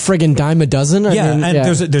them. a friggin' dime a dozen. I Yeah, mean,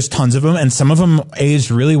 and there's tons of them, and some of them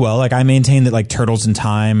aged really well. Like, I maintain that like Turtles in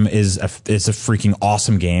Time is a freaking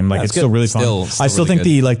awesome game. Like, it's still really fun. Still I still really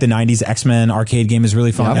think the 90s X-Men arcade game is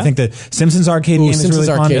really fun. Yeah. I think the Simpsons arcade game is Simpsons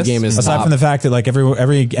really fun. arcade game is aside top. from the fact that like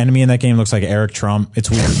every enemy in that game looks like Eric Trump. It's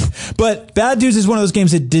weird. But Bad Dudes is one of those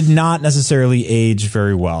games that did not necessarily age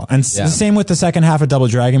very well, and Yeah. the same with the second half of Double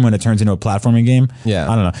Dragon when it turns into a platforming game. Yeah.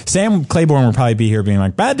 I don't know. Sam Claiborne will probably be here being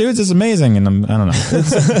like, Bad Dudes is amazing, and I don't know.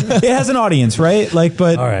 It has an audience, right? Like,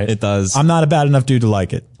 but All right. It does. I'm not a bad enough dude to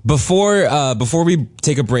like it. Before we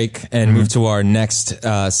take a break and move to our next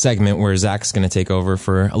segment where Zach's going to take over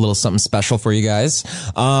for a little something special for you guys,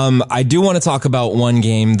 I do want to talk about one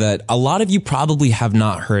game that a lot of you probably have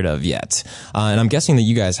not heard of yet, and I'm guessing that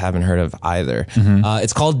you guys haven't heard of either.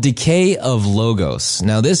 It's called Decay of Logos.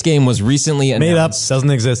 Now, this game was recently announced. Made up, doesn't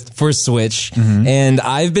exist. For Switch, and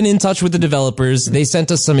I've been in touch with the developers. They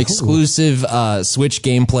sent us some exclusive Switch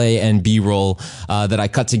gameplay and B-roll that I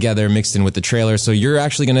cut together, mixed in with the trailer. So you're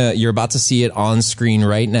about to see it on screen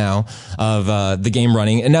right now of the game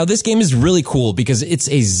running. And now this game is really cool because it's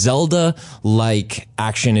a Zelda-like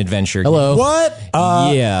action adventure. Hello. What?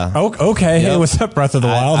 Yeah. Okay. Hey, what's up, Breath of the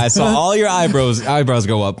Wild? I saw all your eyebrows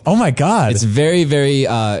go up. Oh my God. It's very, very,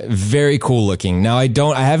 very cool looking. Now I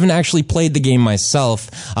haven't actually played the game myself,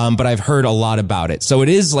 but I've heard a lot about it. So it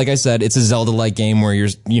is, like I said, it's a Zelda-like game where you're,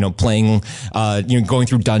 playing, going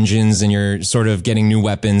through dungeons and you're sort of getting new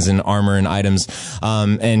weapons and armor and items,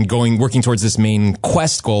 and working towards this main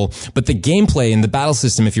quest goal. But the gameplay and the battle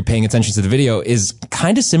system, if you're paying attention to the video, is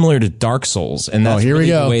kind of similar to Dark Souls. And that's here we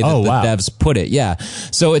really go. the way that the devs put it. Yeah.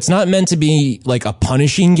 So it's not meant to be like a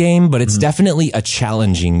punishing game, but it's definitely a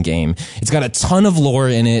challenging game. It's got a ton of lore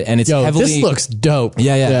in it, and it's heavily. This looks dope.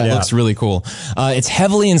 Yeah. It looks really cool. It's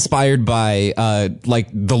heavily inspired by like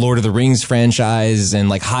the Lord of the Rings franchise and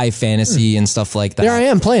like high fantasy and stuff like that. There I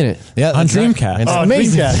am playing it. Yeah, on that's Dreamcast. It's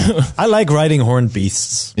amazing. Dreamcast. I like riding horned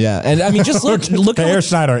beasts. Yeah, and I mean, just look Pear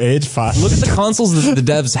Schneider, age 5. Look at the consoles that the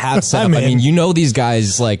devs have set up. I mean, these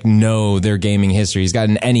guys like know their gaming history. He's got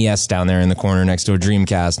an NES down there in the corner next to a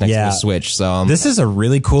Dreamcast, next to a Switch. So this is a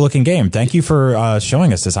really cool looking game. Thank you for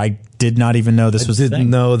showing us this. I did not even know this was a thing. I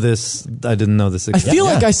didn't know this I existed. feel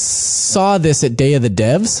like I saw this at Day of the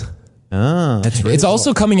Devs. It's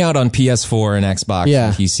also coming out on PS4 and Xbox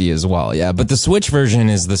and PC as well. Yeah, but the Switch version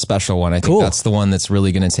is the special one. I think that's the one that's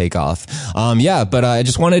really going to take off. But I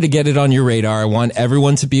just wanted to get it on your radar. I want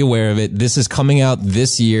everyone to be aware of it. This is coming out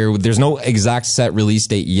this year. There's no exact set release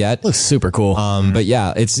date yet. Looks super cool. But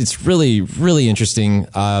yeah, it's really, really interesting.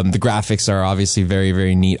 The graphics are obviously very,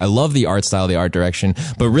 very neat. I love the art style, the art direction,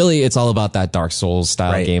 but really it's all about that Dark Souls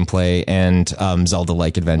style gameplay and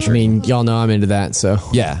Zelda-like adventure. I mean, y'all know I'm into that, so.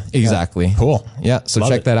 Yeah, exactly. Cool. Yeah, so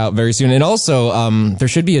check that out very soon. And also, there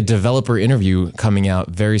should be a developer interview coming out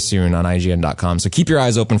very soon on IGN.com. So keep your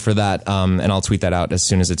eyes open for that, and I'll tweet that out as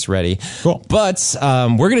soon as it's ready. Cool. But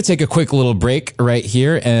we're going to take a quick little break right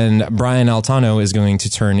here, and Brian Altano is going to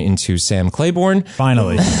turn into Sam Claiborne.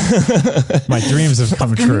 Finally. My dreams have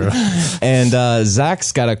come true. And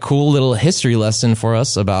Zach's got a cool little history lesson for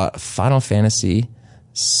us about Final Fantasy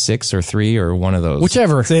 6 or 3 or one of those.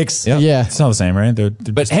 Whichever. 6. Yep. Yeah. It's not the same, right? They're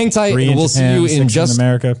But hang tight, 3 and we'll Japan, see you 6 in just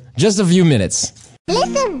America. a few minutes.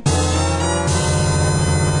 Listen.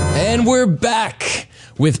 And we're back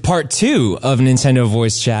with part 2 of Nintendo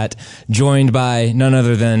Voice Chat, joined by none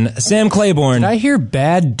other than Sam Claiborne. Did I hear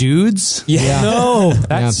bad dudes? Yeah. No.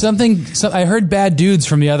 That's something. I heard bad dudes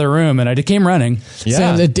from the other room, and I came running.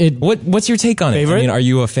 Yeah. Sam, What's your take on it? Favorite? I mean, are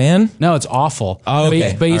you a fan? No, it's awful. Oh,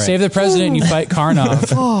 okay. But you All right. save the president and you fight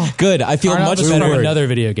Karnov. Good. I feel Karnov much is better. from another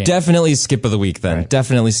video game. Definitely skip of the week then.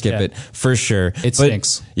 Definitely skip Yeah. it for sure. It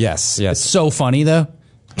stinks. Yes. It's so funny, though.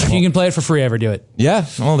 If you can play it for free, ever do it. Yeah.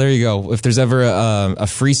 Well, there you go. If there's ever a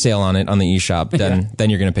free sale on it on the eShop, then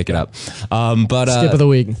you're going to pick it up. But Skip of the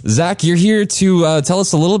week. Zach, you're here to tell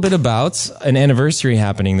us a little bit about an anniversary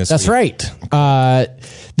happening this That's week. right.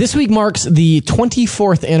 This week marks the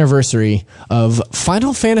 24th anniversary of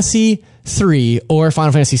Final Fantasy 3 or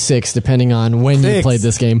Final Fantasy 6, depending on when you played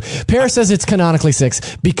this game. Paris says it's canonically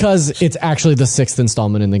 6 because it's actually the 6th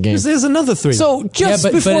installment in the game. There's another 3. So just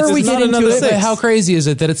but before we it's get not into another it, six. How crazy is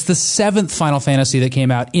it that it's the 7th Final Fantasy that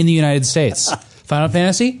came out in the United States? Final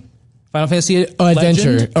Fantasy Adventure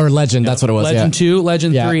Legend, or Legend, that's what it was. Legend 2,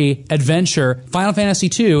 Legend Yeah. 3, Adventure, Final Fantasy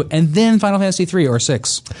 2, and then Final Fantasy 3 or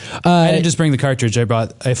 6. I didn't just bring the cartridge. I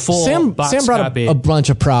brought a full box Sam brought copy. a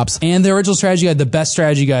bunch of props. And the original strategy guide, the best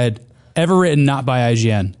strategy guide ever written, not by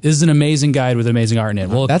IGN. This is an amazing guide with amazing art in it.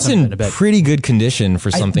 We'll That's come to in it a bit. pretty good condition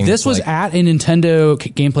for something. This was like, at a Nintendo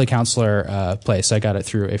gameplay counselor place. I got it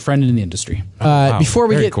through a friend in the industry. Before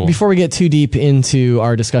we get too deep into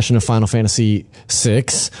our discussion of Final Fantasy VI,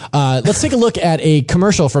 let's take a look at a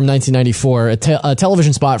commercial from 1994, a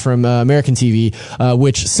television spot from American TV,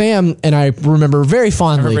 which Sam and I remember very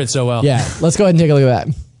fondly. I remember it so well. Yeah, let's go ahead and take a look at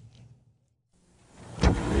that.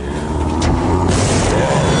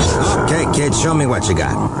 Okay, kid, show me what you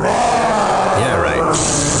got. Yeah, right.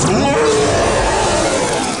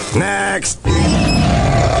 Next.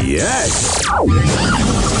 Yes.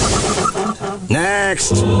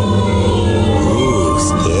 Next. Ooh,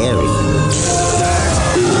 scary.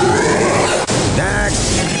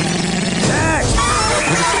 Next.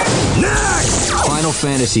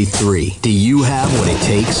 Fantasy III. Do you have what it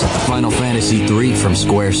takes? Final Fantasy III from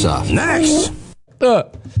Squaresoft. Next!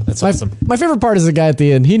 That's awesome. My favorite part is the guy at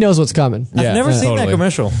the end. He knows what's coming. I've never seen that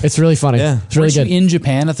commercial. It's really funny. Yeah. It's really Weren't you good. in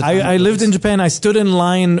Japan at the time? I lived in Japan. I stood in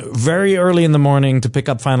line very early in the morning to pick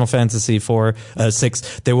up Final Fantasy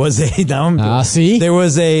 6. There was a see? There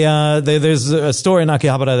was there's a store in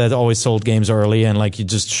Akihabara that always sold games early, and like you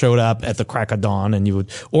just showed up at the crack of dawn, and you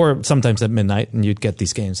would, or sometimes at midnight, and you'd get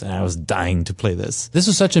these games. And I was dying to play this. This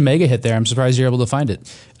was such a mega hit there. I'm surprised you're able to find it.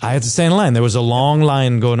 I had to stay in line. There was a long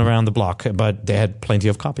line going around the block, but they had plenty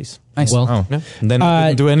of copies. Nice. Well, Yeah. And then I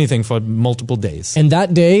didn't do anything for multiple days. and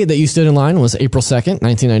that day that you stood in line was April 2nd,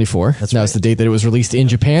 1994. That was the date that it was released in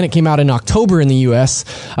Japan. It came out in October in the U.S.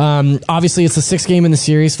 Obviously, it's the sixth game in the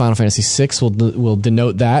series. Final Fantasy VI will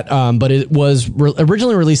denote that. But it was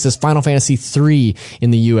originally released as Final Fantasy III in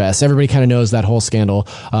the U.S. Everybody kind of knows that whole scandal.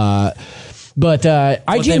 But What they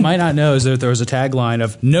IGN might not know is that there was a tagline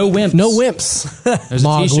of "No wimps." no wimps. There's a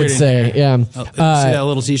Mog t-shirt would in say, here. yeah. Oh, see that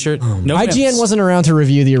little T-shirt? No IGN wimps. wasn't around to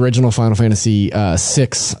review the original Final Fantasy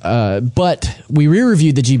VI, but we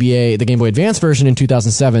re-reviewed the GBA, the Game Boy Advance version in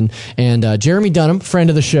 2007, and Jeremy Dunham, friend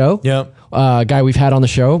of the show, Yep. guy we've had on the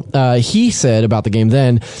show, he said about the game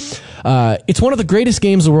then, it's one of the greatest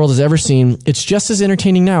games the world has ever seen. It's just as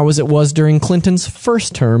entertaining now as it was during Clinton's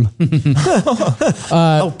first term.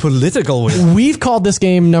 How political we are. We've called this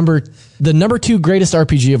game the number 2 greatest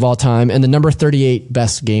RPG of all time and the number 38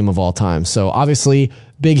 best game of all time. So obviously,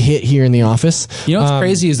 big hit here in the office. You know what's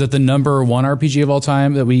crazy is that the number 1 RPG of all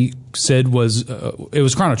time that we said was it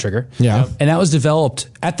was Chrono Trigger. Yeah. And that was developed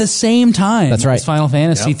at the same time That's right. as Final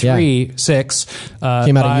Fantasy Yeah. 3, 6.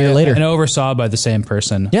 Came out a year later. And oversaw by the same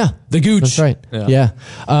person. Yeah. The Gooch. That's right. Yeah.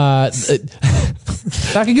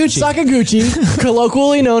 Sakaguchi. Sakaguchi,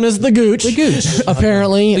 colloquially known as the Gooch. The Gooch.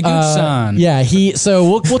 Apparently, The Gooch-san. yeah,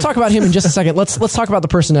 So we'll talk about him in just a second. Let's talk about the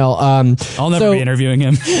personnel. I'll never be interviewing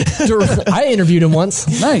him. I interviewed him once.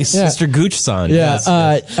 Nice. Yeah. Mr. Gooch-san. Yeah.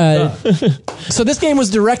 Yes. So this game was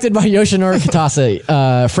directed by Yoshinori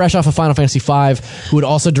Kitase, fresh off of Final Fantasy V, who would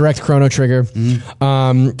also direct Chrono Trigger,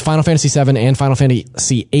 Final Fantasy VII, and Final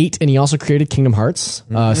Fantasy VIII, and he also created Kingdom Hearts.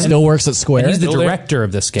 Still works at Square. And he's the director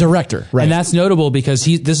of this game. Director, right. And that's notable because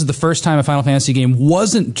this is the first time a Final Fantasy game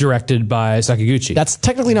wasn't directed by Sakaguchi. That's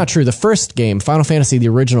technically not true. The first game, Final Fantasy, the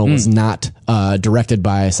original, was not directed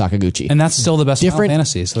by Sakaguchi. and that's still the best Final Different-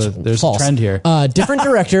 Fantasy. So there's False. a trend here. Different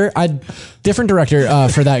director. Different director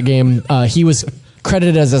for that game. He was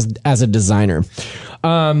credited as a designer.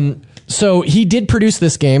 So he did produce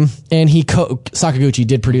this game, and Sakaguchi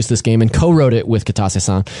did produce this game and co-wrote it with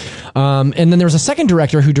Kitase-san. And then there was a second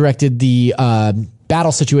director who directed the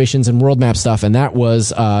battle situations and world map stuff, and that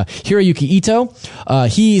was Hiroyuki Ito.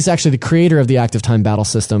 He's actually the creator of the active time battle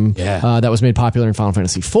system that was made popular in Final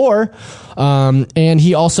Fantasy IV. And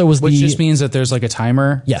he also was Which just means that there's like a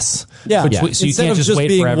timer. Yes. Yeah. So you Instead can't of just wait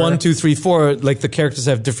being forever. 1, 2, 3, 4, like the characters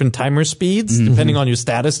have different timer speeds depending on your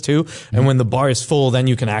status too. And when the bar is full, then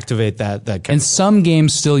you can activate that character. And some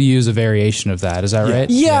games still use a variation of that. Is that right?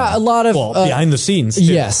 Yeah, a lot of behind the scenes. Too.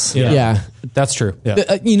 Yes. Yeah. That's true. Yeah.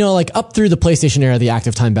 Like up through the PlayStation era, the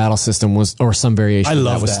active time battle system was, or some variation I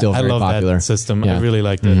love that was that. still very I love popular. that system. Yeah. I really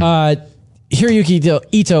liked it. Hiroyuki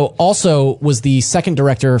Ito also was the second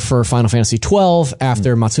director for Final Fantasy XII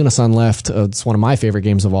after Matsuna-san left. It's one of my favorite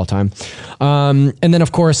games of all time. And then,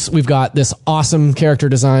 of course, we've got this awesome character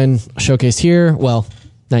design showcased here. Well,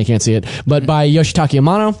 now you can't see it, but by Yoshitaka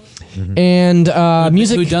Amano. And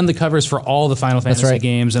music. Who done the covers for all the Final Fantasy right.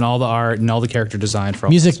 games and all the art and all the character design for all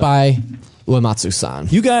Music that stuff. by Uematsu-san.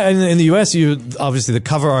 You guys in the US, obviously the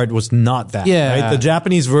cover art was not that. Yeah. Right? The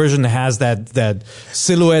Japanese version has that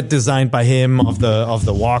silhouette designed by him of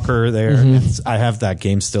the walker there. I have that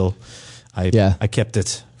game still. I kept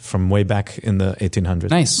it from way back in the 1800s.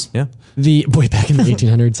 Nice. Yeah. The way back in the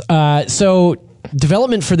 1800s. So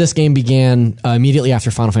development for this game began immediately after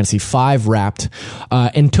Final Fantasy V wrapped,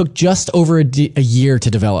 and took just over a year to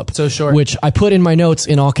develop. So short. Which I put in my notes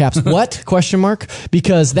in all caps. What? Question mark?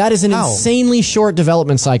 Because that is an insanely short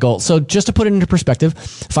development cycle. So just to put it into perspective,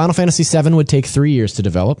 Final Fantasy VII would take 3 years to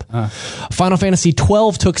develop. Final Fantasy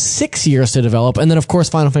XII took 6 years to develop, and then of course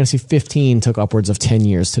Final Fantasy 15 took upwards of 10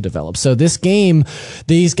 years to develop. So this game,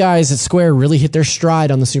 these guys at Square really hit their stride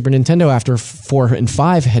on the Super Nintendo after 4 and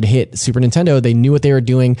 5 had hit Super Nintendo. They knew what they were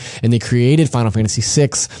doing, and they created Final Fantasy VI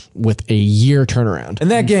with a year turnaround. And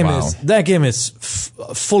that game is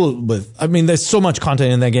full with. I mean, there's so much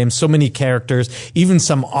content in that game, so many characters, even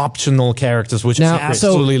some optional characters, which I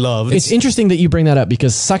absolutely love. It's interesting that you bring that up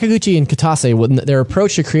because Sakaguchi and Kitase, their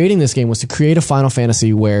approach to creating this game was to create a Final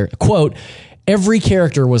Fantasy where, quote, every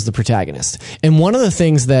character was the protagonist. And one of the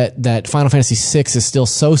things that Final Fantasy VI is still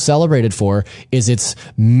so celebrated for is its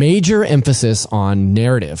major emphasis on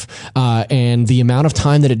narrative, and the amount of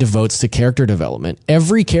time that it devotes to character development.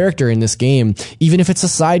 Every character in this game, even if it's a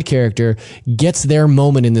side character, gets their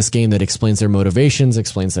moment in this game that explains their motivations,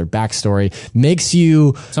 explains their backstory, makes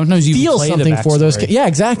you Sometimes you feel play the something for those. backstory. Yeah,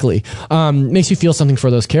 exactly. Makes you feel something for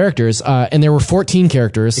those characters. And there were 14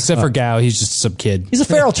 characters. Except for Gao, he's just some kid. He's a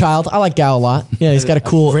feral child. I like Gao a lot. Yeah, he's got a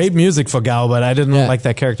cool. Great music for Gao, but I didn't Yeah. like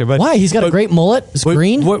that character. But Why? He's got a great mullet. It's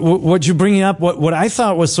green. What you bringing up? What I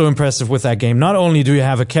thought was so impressive with that game. Not only do you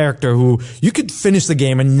have a character who you could finish the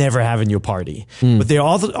game and never have in your party, but there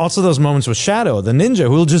are also those moments with Shadow, the ninja,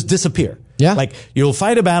 who will just disappear. Yeah. Like you'll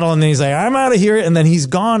fight a battle and then he's like, I'm out of here. And then he's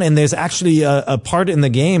gone. And there's actually a part in the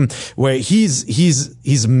game where he's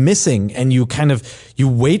missing and you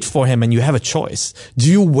wait for him and you have a choice. Do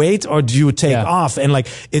you wait or do you take off? And like,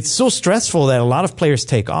 it's so stressful that a lot of players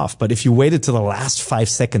take off. But if you waited to the last 5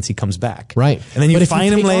 seconds, he comes back. Right. And then you But if you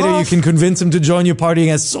find him take later. off- You can convince him to join your party.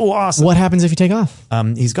 And it's so awesome. What happens if you take off?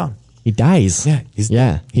 He's gone. He dies. Yeah,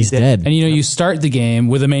 he's dead. And you start the game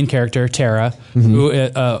with a main character, Terra, who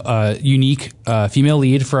a unique female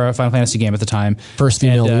lead for a Final Fantasy game at the time. First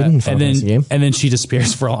female lead in a Final Fantasy game. And then she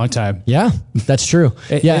disappears for a long time. Yeah, that's true.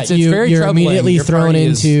 It's very you're troubling. immediately Your thrown party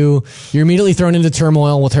is- into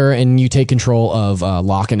turmoil with her, and you take control of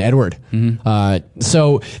Locke and Edward.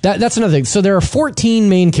 So that's another thing. So there are 14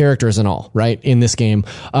 main characters in all, right, in this game.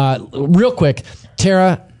 Real quick,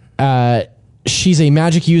 Terra. She's a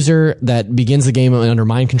magic user that begins the game under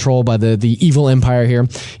mind control by the evil empire here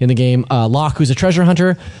in the game. Locke, who's a treasure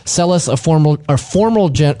hunter. Celes, a former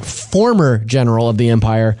general of the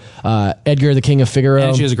empire. Edgar, the king of Figaro.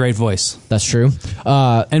 And she has a great voice. That's true.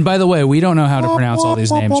 And by the way, we don't know how to pronounce all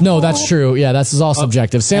these names. No, that's true. Yeah, this is all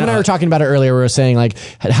subjective. Sam and I were talking about it earlier. We were saying, like,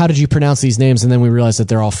 how did you pronounce these names? And then we realized that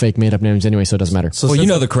they're all fake, made-up names anyway, so it doesn't matter. Well, you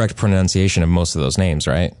know the correct pronunciation of most of those names,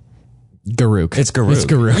 right? Garuk. It's Garuk. It's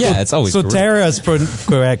Garuk. Yeah, it's always So Garuk. Terra's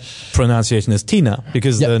correct pronunciation is Tina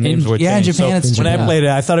because the names were in changed. Japan it's when I Japan. played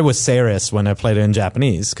it, I thought it was Ceres when I played it in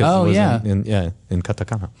Japanese. Cause Oh, it was yeah. in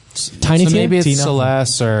katakana. Tiny So Tina? maybe it's Tina.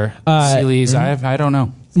 Celeste or Celes. I don't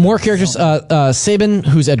know. More characters. Sabin,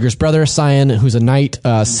 who's Edgar's brother. Cyan, who's a knight.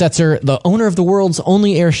 Setzer, the owner of the world's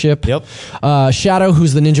only airship. Yep. Shadow,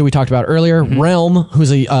 who's the ninja we talked about earlier. Realm, who's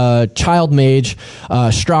a child mage.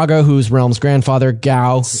 Straga, who's Realm's grandfather.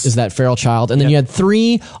 Gao is that feral child. And then you had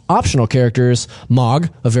 3 optional characters. Mog,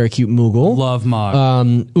 a very cute Moogle. Love Mog.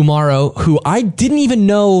 Umaro, who I didn't even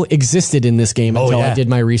know existed in this game until yeah. I did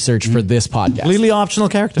my research for this podcast. Completely optional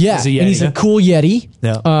character. Yeah, He's a Yeti, and he's yeah. a cool Yeti.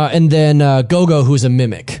 Yeah. And then Gogo, who's a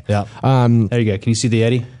mimic. Yeah. There you go. Can you see the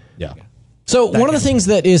Eddie? Yeah. So one of the things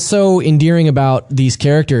that is so endearing about these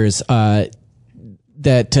characters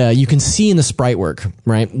that you can see in the sprite work,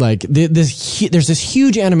 right? Like there's this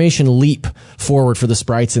huge animation leap forward for the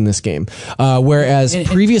sprites in this game, whereas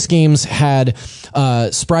previous games had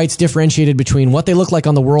sprites differentiated between what they look like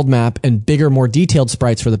on the world map and bigger, more detailed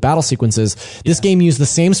sprites for the battle sequences. This game used the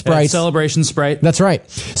same sprites. Celebration sprite. That's right.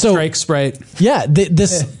 So Strike sprite. yeah,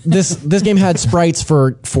 this game had sprites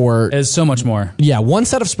for There's so much more. yeah, one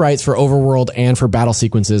set of sprites for overworld and for battle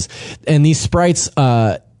sequences. And these sprites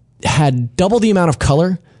had double the amount of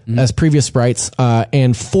color as previous sprites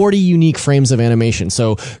and 40 unique frames of animation.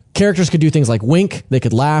 So characters could do things like wink, they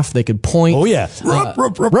could laugh, they could point. Oh yeah. That's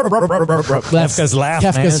Kefka's laugh,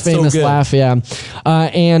 man. Kefka's It's so famous good. laugh, yeah.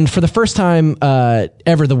 And for the first time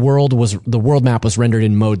ever, the world map was rendered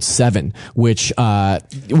in mode 7, which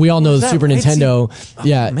we all know the Super right? Nintendo.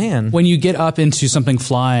 Yeah, Man. When you get up into something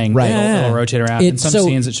flying, Right. it'll rotate around. In some So-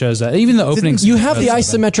 scenes, it shows that. Even the opening. You have the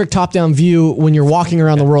isometric top-down view when you're walking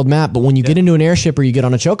around the world map, but when you get into an airship or you get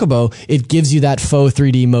on a chocobo, it gives you that faux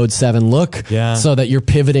 3D mode 7 look, Yeah. so that you're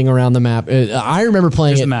pivoting around the map. I remember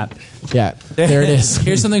playing Here's it. the map. Yeah, there it is.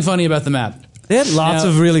 Here's something funny about the map. They had lots Now,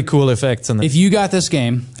 of really cool effects in it. If you got this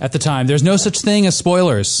game at the time, there's no such thing as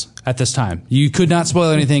spoilers at this time. You could not spoil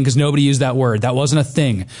anything because nobody used that word. That wasn't a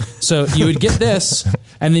thing. So you would get this,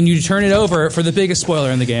 and then you turn it over for the biggest spoiler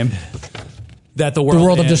in the game. That the world The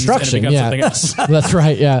world of ends destruction. and it Yeah, becomes something else. that's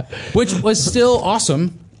right. Yeah. Which was still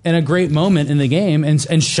awesome and a great moment in the game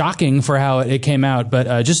and shocking for how it came out.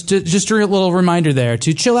 But just a little reminder there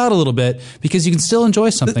to chill out a little bit because you can still enjoy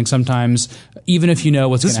something sometimes, even if you know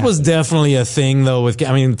what's going This to was happen. definitely a thing, though.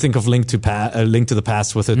 Think of Link to the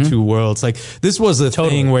Past with the two worlds. Like this was a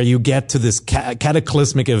thing where you get to this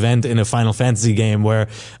cataclysmic event in a Final Fantasy game where,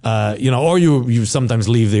 or you sometimes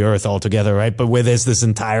leave the Earth altogether, right? But where there's this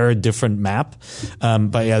entire different map.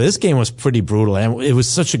 But yeah, this game was pretty brutal, and it was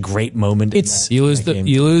such a great moment. You lose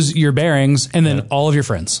lose your bearings, and then all of your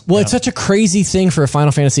friends. Well, it's such a crazy thing for a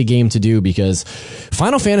Final Fantasy game to do because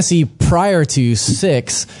Final Fantasy prior to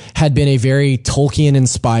 6 had been a very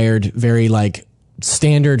Tolkien-inspired, very like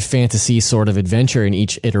standard fantasy sort of adventure in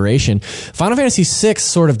each iteration. Final Fantasy VI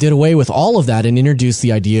sort of did away with all of that and introduced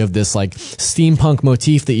the idea of this like steampunk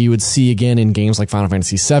motif that you would see again in games like Final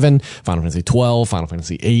Fantasy VII, Final Fantasy XII, Final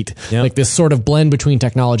Fantasy VIII. Yep. Like this sort of blend between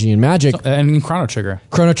technology and magic. And Chrono Trigger.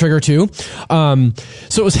 Chrono Trigger too.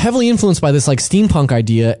 So it was heavily influenced by this like steampunk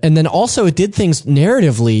idea. And then also it did things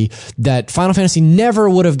narratively that Final Fantasy never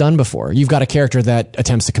would have done before. You've got a character that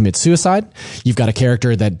attempts to commit suicide. You've got a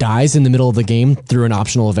character that dies in the middle of the game through an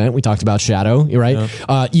optional event. We talked about Shadow, right?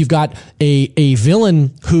 Yeah. You've got a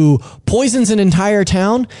villain who poisons an entire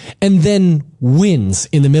town and then wins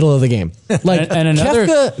in the middle of the game. Like and another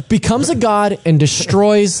Kefka becomes a god and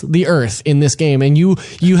destroys the earth in this game, and you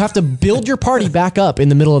have to build your party back up in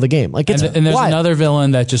the middle of the game. Like it's and there's wild. another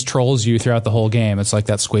villain that just trolls you throughout the whole game. It's like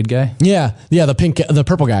that squid guy. Yeah, the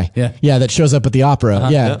purple guy. Yeah. That shows up at the opera.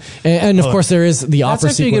 Yeah, and of course there is the opera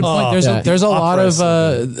That's actually a good sequence. point. There's a lot of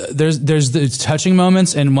there's the touching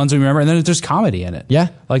moments and ones we remember, and then there's comedy in it. Yeah.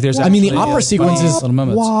 Like there's I mean, the actually, opera sequence funny is little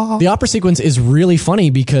moments. the opera sequence is really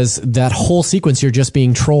funny because that whole sequence you're just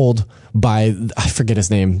being trolled by, I forget his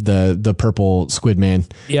name, the purple squid man.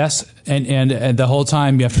 Yes, and the whole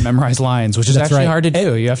time you have to memorize lines, which is That's actually right. hard to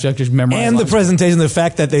do. You have to actually memorize And the lines. presentation, the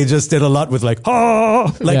fact that they just did a lot with like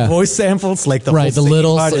Yeah. voice samples, like the Right, whole the singing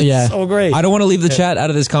little- part is yeah. so great. I don't want to leave the chat out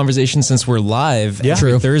of this conversation since we're live every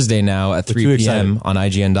True. Thursday now at 3 too p.m. excited. on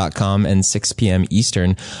IGN.com and 6 p.m.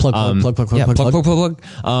 Eastern. Plug. Yeah, plug.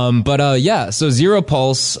 So Zero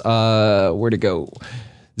Pulse, where'd it go?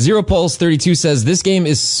 Zero Pulse 32 says, this game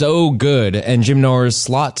is so good. And Jim Norris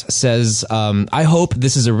Slot says, I hope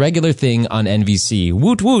this is a regular thing on NVC.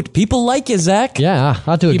 Woot woot. People like you, Zach. Yeah,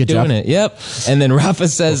 I'll do a Keep good doing job. it. Yep. And then Rafa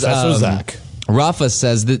says, Professor Zach. Rafa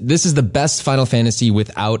says that this is the best Final Fantasy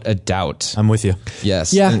without a doubt. I'm with you.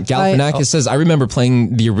 Yes. Yeah, And Galifianakis says, I remember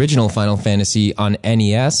playing the original Final Fantasy on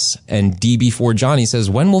NES. And DB4 Johnny says,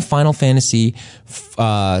 when will Final Fantasy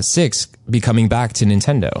 6 be coming back to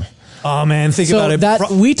Nintendo? Oh man, think So about it. that-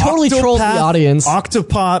 we totally trolled the audience.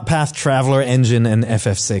 Octopath Traveler engine and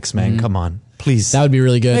FF6, man. Come on. Please. That would be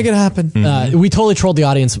really good. Make it happen. We totally trolled the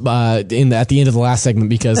audience at the end of the last segment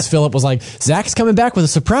because Philip was like, Zach's coming back with a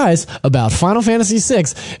surprise about Final Fantasy VI.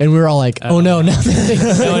 And we were all like, oh no, nothing.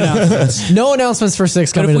 No announcements. No announcements for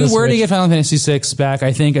 6 But coming if to we the were to Switch. get Final Fantasy VI back,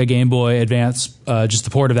 I think a Game Boy Advance, just the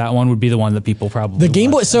port of that one, would be the one that people probably The Game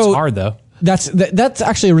Boy- want. so- It's hard though. That's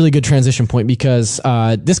actually a really good transition point because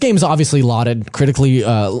this game is obviously lauded, critically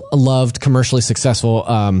loved, commercially successful.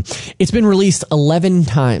 It's been released 11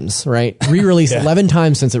 times, right? Re-released 11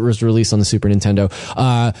 times since it was released on the Super Nintendo.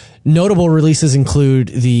 Notable releases include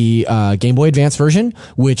the Game Boy Advance version,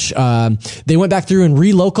 which they went back through and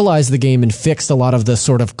relocalized the game and fixed a lot of the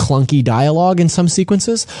sort of clunky dialogue in some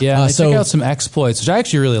sequences. Yeah, they so took out some exploits, which I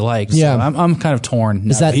actually really like. So Yeah. I'm kind of torn.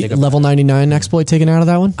 is that level 99 exploit taken out of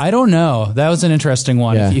that one? I don't know. That was an interesting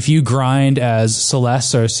one. Yeah. If you grind as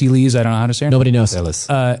Celeste or Celeste, I don't know how to say her name. Nobody knows.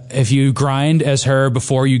 If you grind as her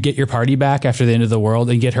before you get your party back after the end of the world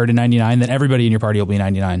and get her to 99, then everybody in your party will be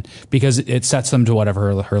 99 because it sets them to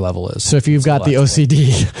whatever her level is. So if you've got the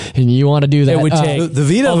OCD and you want to do that, It would take The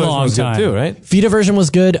Vita a version long was good time. too, right? Vita version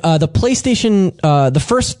was good. The PlayStation, the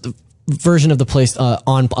first version of the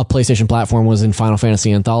on a PlayStation platform was in Final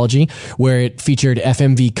Fantasy Anthology, where it featured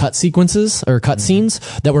FMV cut sequences or cut scenes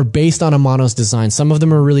that were based on Amano's design. Some of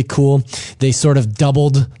them are really cool. They sort of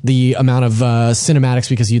doubled the amount of cinematics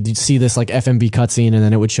because you'd see this like FMV cutscene and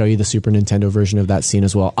then it would show you the Super Nintendo version of that scene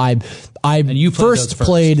as well. I you played those first first,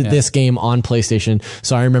 played yeah. this game on PlayStation,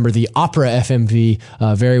 so I remember the Opera FMV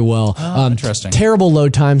very well. Interesting. Terrible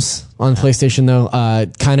load times on PlayStation though.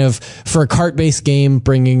 Kind of for a cart-based game,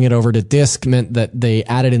 bringing it over to disc meant that they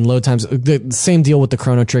added in load times. The same deal with the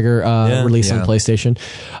Chrono Trigger release on PlayStation.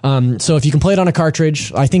 So if you can play it on a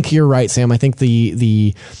cartridge, I think you're right, Sam. I think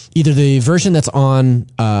the either the version that's on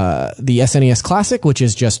the SNES Classic, which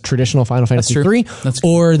is just traditional Final Fantasy true. 3, That's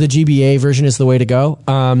cool. or the GBA version is the way to go.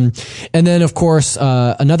 And then of course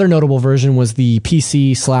another notable version was the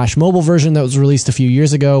PC/mobile version that was released a few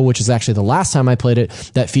years ago, which is actually the last time I played it,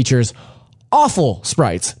 that features awful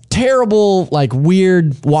sprites, terrible, like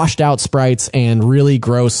weird, washed out sprites, and really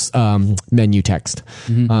gross menu text.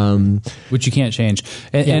 Which you can't change.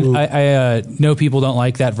 And I know people don't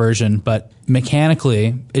like that version, but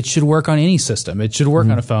mechanically, it should work on any system. It should work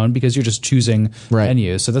on a phone because you're just choosing Right.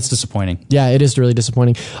 menus. So that's disappointing. Yeah, it is really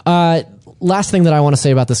disappointing. Last thing that I want to say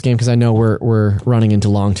about this game, because I know we're running into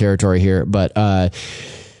long territory here, but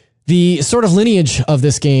The sort of lineage of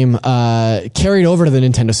this game carried over to the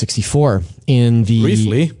Nintendo 64 in the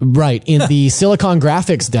Briefly. Right, in the Silicon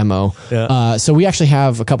Graphics demo. Yeah. So we actually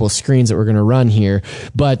have a couple of screens that we're going to run here.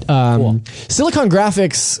 But Silicon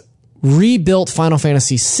Graphics rebuilt Final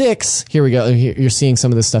Fantasy VI. Here we go. You're seeing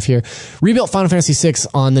some of this stuff here. Rebuilt Final Fantasy VI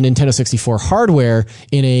on the Nintendo 64 hardware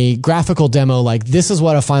in a graphical demo. Like, this is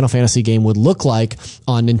what a Final Fantasy game would look like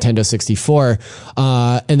on Nintendo 64.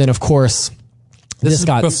 And then, of course, This is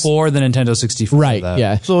before the Nintendo 64. Right,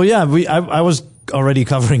 yeah. So yeah, I was already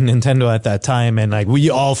covering Nintendo at that time, and like we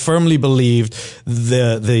all firmly believed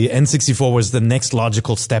the N64 was the next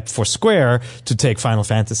logical step for Square to take Final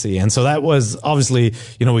Fantasy. And so that was obviously,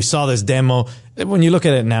 we saw this demo. When you look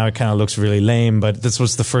at it now, it kind of looks really lame, but this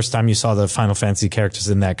was the first time you saw the Final Fantasy characters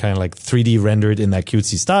in that kind of like 3D rendered in that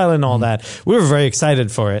cutesy style and all that. We were very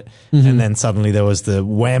excited for it. And then suddenly there was the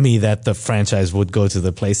whammy that the franchise would go to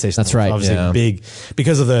the PlayStation. That's right. Obviously big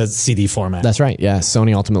because of the CD format. That's right. Yeah.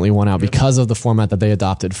 Sony ultimately won out because of the format that they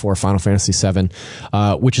adopted for Final Fantasy VII,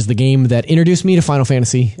 which is the game that introduced me to Final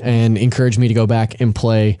Fantasy and encouraged me to go back and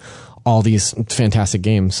play all these fantastic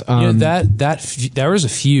games. There was a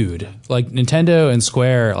feud, like Nintendo and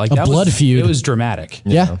Square, like that blood feud. It was dramatic.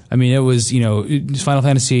 Yeah. I mean, it was, Final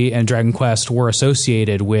Fantasy and Dragon Quest were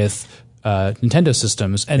associated with Nintendo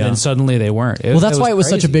systems, and then suddenly they weren't. That's why it was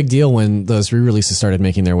such a big deal when those re-releases started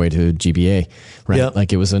making their way to GBA, right? Yep.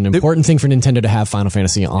 Like, it was an important thing for Nintendo to have Final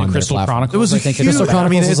Fantasy on their Crystal platform. Chronicles. It was a I think huge, Crystal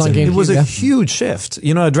Chronicles was on it GameCube, was a yeah. huge shift.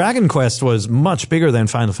 Dragon Quest was much bigger than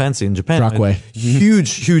Final Fantasy in Japan. Brockway.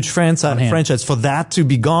 Huge franchise. For that to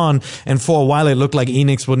be gone, and for a while it looked like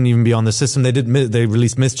Enix wouldn't even be on the system. They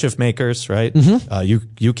released Mischief Makers, right?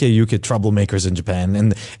 UK troublemakers in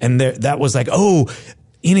Japan, and that was like, oh,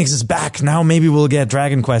 Enix is back now. Maybe we'll get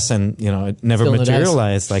Dragon Quest, and it never Still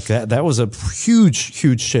materialized. Like that was a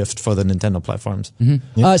huge shift for the Nintendo platforms.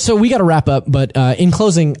 So we got to wrap up, but in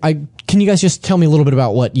closing, can you guys just tell me a little bit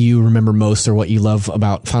about what you remember most or what you love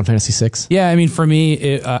about Final Fantasy VI? Yeah, I mean, for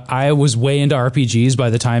me, I was way into RPGs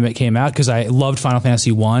by the time it came out because I loved Final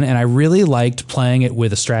Fantasy 1, and I really liked playing it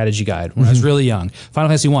with a strategy guide when I was really young. Final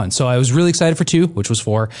Fantasy 1. So I was really excited for 2, which was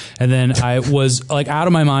 4, and then I was like out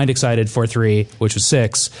of my mind excited for 3, which was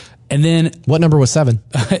 6. And then What number was 7?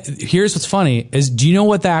 here's what's funny is, do you know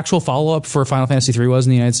what the actual follow-up for Final Fantasy 3 was in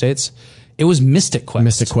the United States? It was Mystic Quest.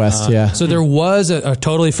 Mystic Quest, yeah. So there was a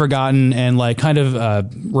totally forgotten and like kind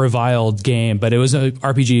of reviled game, but it was an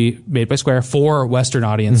RPG made by Square for Western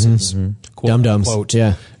audiences. Quote, Dum-dums, unquote.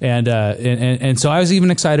 yeah. And so I was even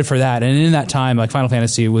excited for that. And in that time, like Final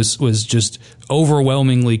Fantasy was just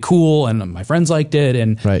overwhelmingly cool, and my friends liked it,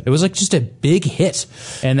 and Right. it was like just a big hit.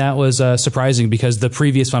 And that was surprising because the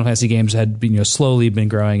previous Final Fantasy games had been, slowly been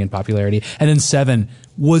growing in popularity, and then 7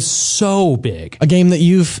 was so big. A game that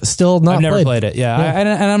you've still not I've never played. played it. Yeah. And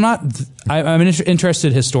I'm not, I'm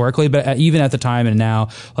interested historically, but even at the time and now,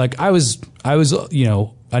 like I was,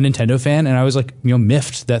 a Nintendo fan, and I was like,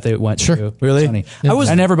 miffed that they went to Really? Sony. Yeah.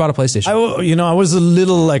 I never bought a PlayStation. I was a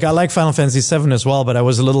little like, I like Final Fantasy 7 as well, but I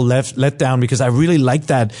was a little let down because I really liked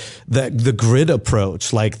the grid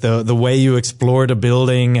approach, like the way you explored a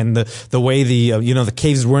building and the way the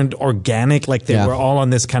caves weren't organic, like they were all on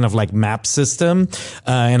this kind of like map system.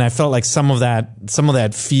 And I felt like some of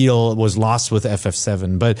that feel was lost with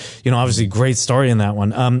FF7, but obviously great story in that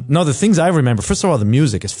one. No, the things I remember, first of all, the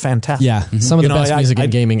music is fantastic. Yeah, some of the best music in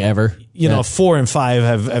gaming ever. 4 and 5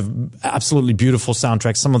 have absolutely beautiful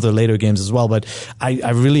soundtracks, some of the later games as well, but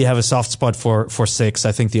I really have a soft spot for 6.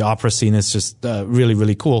 I think the opera scene is just really,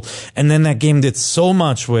 really cool. And then that game did so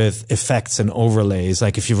much with effects and overlays.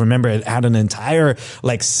 Like if you remember, it had an entire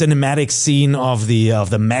like cinematic scene of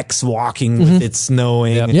the mechs walking with it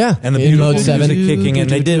snowing. Yeah. And the In beautiful Mode 7. music kicking in.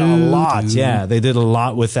 They did a lot. Yeah, they did a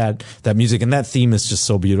lot with that music, and that theme is just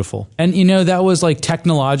so beautiful. And that was like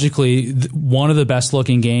technologically one of the best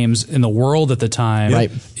looking games in the world at the time.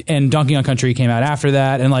 Right. And Donkey Kong Country came out after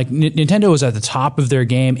that, and like Nintendo was at the top of their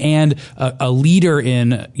game and a leader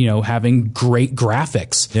in having great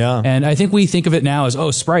graphics. Yeah. And I think we think of it now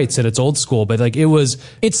as sprites at its old school, but like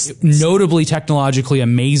it's notably technologically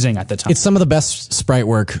amazing at the time. It's some of the best sprite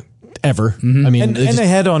work ever. Mm-hmm. I mean, And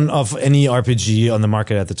ahead of any RPG on the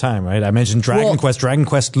market at the time, right? I mentioned Dragon Quest. Dragon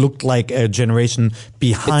Quest looked like a generation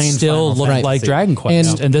behind. It still Final looked Fantasy. like Dragon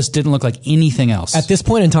Quest, and this didn't look like anything else. at this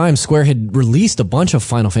point in time, Square had released a bunch of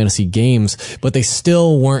Final Fantasy games, but they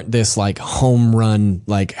still weren't this like home run,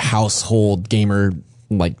 like household gamer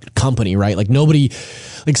like company, right? Like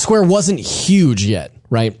Square wasn't huge yet.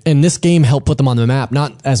 right? And this game helped put them on the map,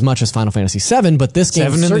 not as much as Final Fantasy VII, but this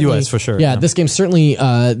game 7 in the US for sure. Yeah, this game certainly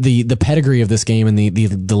the pedigree of this game and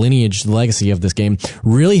the lineage, the legacy of this game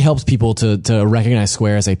really helps people to recognize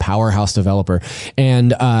Square as a powerhouse developer.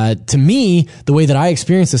 And to me, the way that I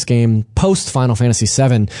experienced this game post Final Fantasy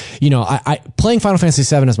VII, I playing Final Fantasy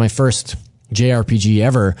VII as my first JRPG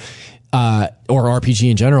ever, or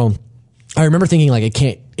RPG in general, I remember thinking like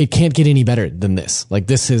it can't get any better than this. Like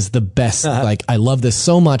this is the best. Like I love this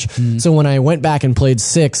so much. So when I went back and played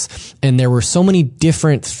 6, and there were so many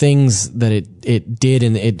different things that it did,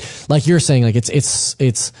 and it, like you're saying, like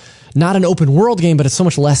it's not an open world game, but it's so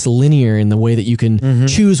much less linear in the way that you can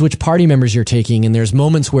choose which party members you're taking. And there's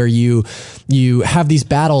moments where you have these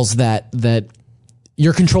battles that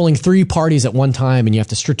you're controlling 3 parties at one time, and you have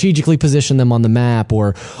to strategically position them on the map,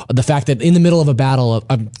 or the fact that in the middle of a battle,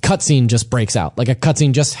 a cutscene just breaks out. Like a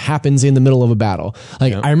cutscene just happens in the middle of a battle.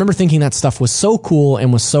 Like I remember thinking that stuff was so cool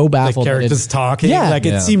and was so baffled. The characters talking. Yeah. Like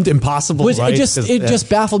it seemed impossible, It right? just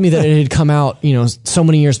baffled me that it had come out, so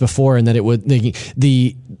many years before, and that it would,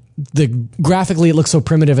 the graphically it looked so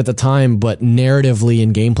primitive at the time, but narratively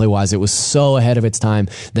and gameplay wise, it was so ahead of its time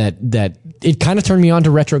that it kind of turned me on to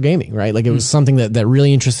retro gaming, right? Like it was something that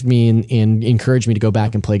really interested me and encouraged me to go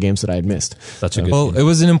back and play games that I had missed. That's a good Well, it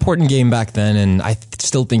was an important game back then, and I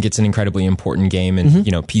still think it's an incredibly important game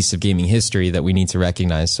and piece of gaming history that we need to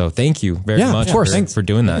recognize. So thank you very much of course. for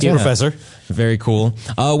doing that. Yeah. Professor. Very cool.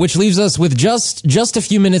 Which leaves us with just a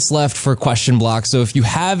few minutes left for question block. So if you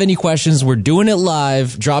have any questions, we're doing it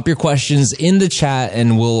live. Drop your questions in the chat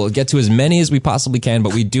and we'll get to as many as we possibly can,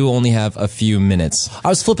 but we do only have a few minutes. I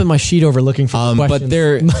was flipping my sheet over looking for the questions. But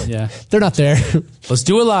they're not there. Let's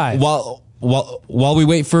do it live. While we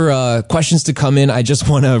wait for questions to come in, I just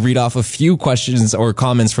want to read off a few questions or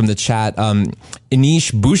comments from the chat.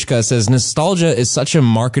 Anish Bushka says, nostalgia is such a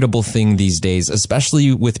marketable thing these days,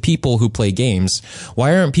 especially with people who play games.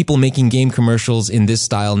 Why aren't people making game commercials in this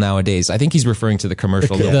style nowadays? I think he's referring to the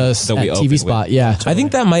commercial that we opened TV spot. with. Yeah. I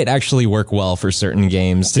think that might actually work well for certain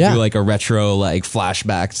games to Yeah. do like a retro, like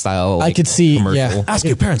flashback style. Like, I could see, commercial. yeah. Ask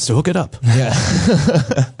your parents to hook it up.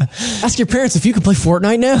 Ask your parents if you can play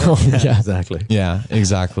Fortnite now. Yeah. Exactly. Yeah,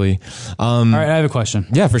 exactly. All right, I have a question.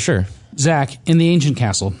 Yeah, for sure. Zach, in the ancient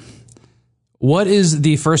castle, what is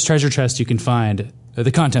the first treasure chest you can find? The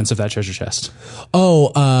contents of that treasure chest.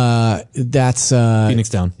 Oh, that's Phoenix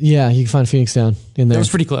Down. Yeah, you can find Phoenix Down in there. That was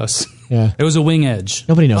pretty close. Yeah. It was a wing edge.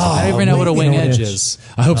 Nobody knows. I don't even know what a wing edge is.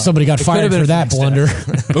 I hope somebody got fired been for that Phoenix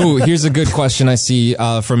blunder. Oh, here's a good question I see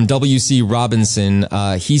from WC Robinson.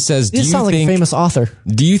 He says, You sound like a famous author.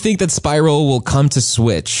 do you think that Spyro will come to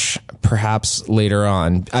Switch perhaps later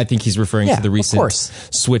on? I think he's referring Yeah, to the of recent course.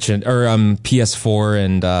 Switch and, or PS4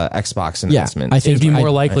 and Xbox announcement. I think It'd be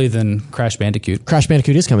more likely than Crash Bandicoot. Crash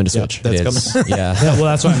Bandicoot is coming to Switch. it is. Yeah. Well,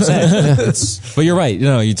 that's what I'm saying. It's, But you're right.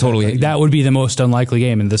 No, you totally. that would be the most unlikely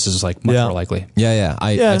game, and this is like much more likely. Yeah.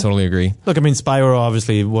 I totally agree. Look, I mean, Spyro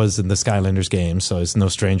obviously was in the Skylanders game, so it's no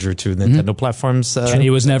stranger to Nintendo platforms. And he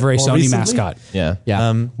was never a more Sony recently. mascot. Yeah.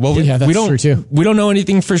 Yeah. Well, Yeah, that's we don't, true, too. We don't know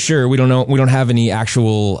anything for sure. We don't have any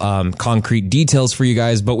actual concrete details for you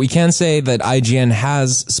guys, but we can say that IGN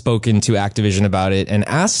has spoken to Activision about it and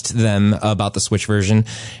asked them about the Switch version,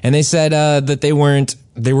 and they said that they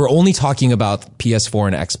were only talking about PS4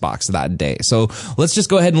 and Xbox that day. So let's just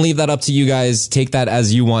go ahead and leave that up to you guys. Take that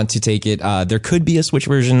as you want to take it. There could be a Switch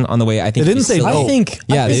version on the way. I think They didn't say I no. think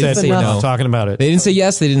Yeah, they didn't said say we're no. not talking about it. They didn't say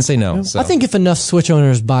yes. They didn't say no. So. I think if enough Switch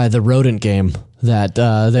owners buy the Rodent game, that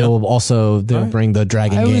they will also bring the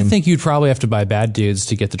Dragon I game. would think you'd probably have to buy Bad Dudes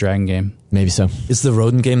to get the Dragon game. Maybe so. Is the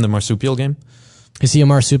rodent game the marsupial game? Is he a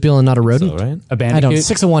marsupial and not a rodent? So, right? A I Bandicoot. don't.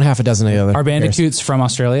 6 of one, half a dozen of the other. Are Bandicoots from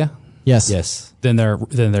Australia? Yes. Yes. Then they're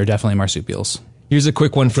definitely marsupials. Here's a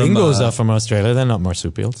quick one from Dingoes are from Australia. They're not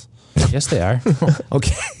marsupials. Yes, they are.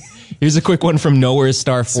 Okay. Here's a quick one from Nowhere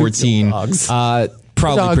Star 14. Dogs. Probably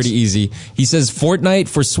Dogs. pretty easy. He says Fortnite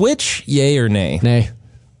for Switch, yay or nay? Nay.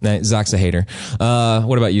 Nay, Zach's a hater.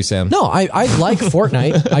 What about you, Sam? No, I like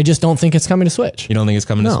Fortnite. I just don't think it's coming to Switch. You don't think it's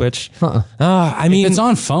coming to No. Switch? Uh-uh. I mean, If it's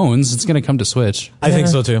on phones, it's going to come to Switch. I think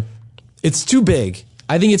so too. It's too big.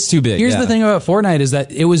 I think it's too big. Here's yeah. the thing about Fortnite is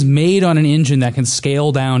that it was made on an engine that can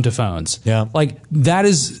scale down to phones. Yeah. Like that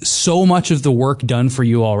is so much of the work done for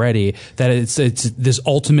you already that it's this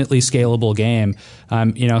ultimately scalable game.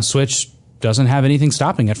 Switch doesn't have anything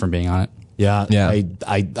stopping it from being on it. Yeah. Yeah.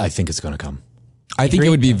 I think it's going to come. I think it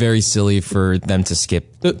would be very silly for them to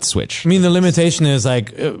skip Switch. I mean, the limitation is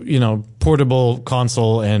like, portable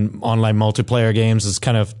console and online multiplayer games is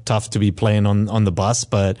kind of tough to be playing on the bus,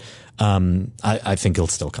 but I think it'll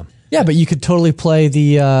still come. Yeah, but you could totally play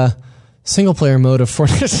the Single player mode of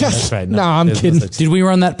Fortnite. That's right. No, I'm there's no kidding. such- Did we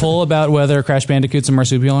run that poll about whether Crash Bandicoot's a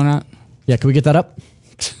marsupial or not? Yeah, can we get that up?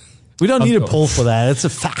 We don't need a poll for that. It's a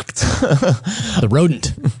fact. The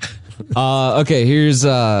rodent. Okay, here's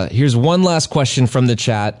one last question from the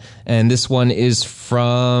chat, and this one is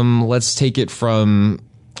from. Let's take it from.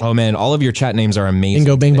 Oh man, all of your chat names are amazing.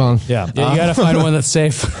 Bingo, bing bong. Yeah. Yeah, you got to find one that's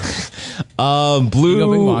safe. Blue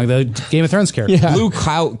Bingo Bing Bong, the Game of Thrones character. Yeah. Blue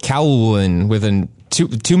Cowlin with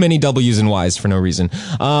too many W's and Y's for no reason.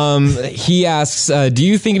 He asks, do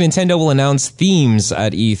you think Nintendo will announce themes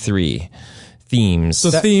at E3? Themes. So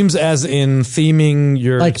themes as in theming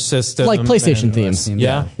your Like- system. like PlayStation and- themes.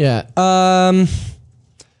 Yeah. Yeah.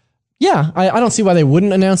 Yeah, I don't see why they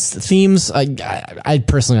wouldn't announce themes. I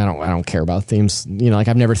personally, I don't care about themes. You know, like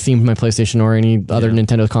I've never themed my PlayStation or any other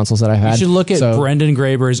Nintendo consoles that I've had. You should look at So, Brendan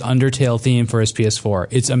Graeber's Undertale theme for his PS4.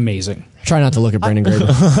 It's amazing. Try not to look at Brandon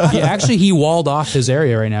Graber. Yeah, actually, he walled off his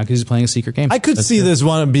area right now because he's playing a secret game. I could see this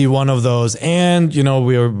one be one of those, and you know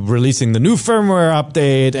we're releasing the new firmware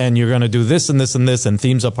update, and you're going to do this and this and this, and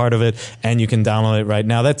themes are part of it, and you can download it right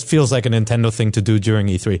now. That feels like a Nintendo thing to do during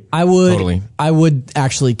E3. Totally. I would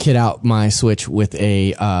actually kit out my Switch with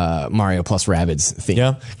a Mario plus Rabbids theme.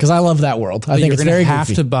 Yeah. Because I love that world. I think You're it's going to very have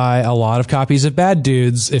goofy. to buy a lot of copies of Bad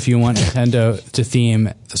Dudes if you want Nintendo to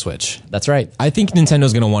theme the Switch. That's right. I think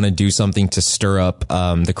Nintendo's going to want to do something to stir up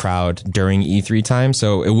the crowd during E3 time.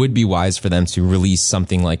 So it would be wise for them to release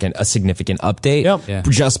something like a significant update Yep. Yeah.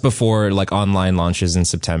 just before like online launches in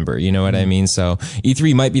September. You know what I mean? So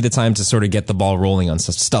E3 might be the time to sort of get the ball rolling on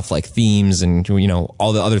stuff like themes and, you know,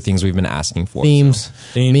 all the other things we've been asking for. Themes,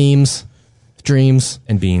 memes, dreams,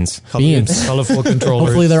 And beans. beans. Colorful controllers.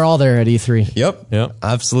 Hopefully they're all there at E E3. Yep. Yep.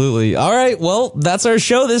 Absolutely. All right. Well, that's our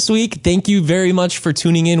show this week. Thank you very much for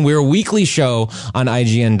tuning in. We're a weekly show on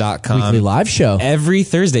IGN.com. Weekly live show. Every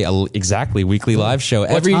Thursday. Exactly. Weekly live show.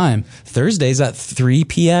 Every time? Thursdays at 3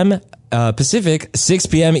 p.m. Pacific, 6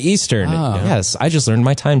 p.m. Eastern. Yes, I just learned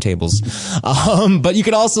my timetables. But you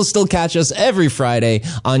can also still catch us every Friday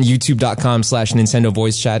on youtube.com/Nintendo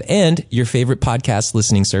Voice Chat and your favorite podcast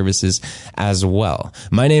listening services as well.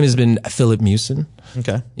 My name has been Philip Mewson.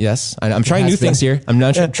 Okay. Yes, I'm trying new has been. things here. I'm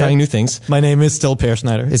not trying new things. My name is still Per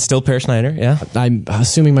Schneider. It's still Per Schneider, yeah. I'm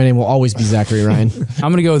assuming my name will always be Zachary Ryan.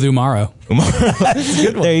 I'm going to go with Umaro.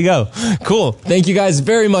 There you go. Cool. Thank you guys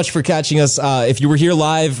very much for catching us. If you were here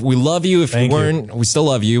live, we love you. If Thank you you. weren't, we still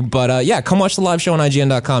love you. But yeah, come watch the live show on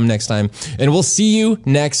IGN.com next time. And we'll see you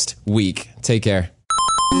next week. Take care.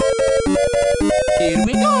 Here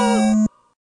we go.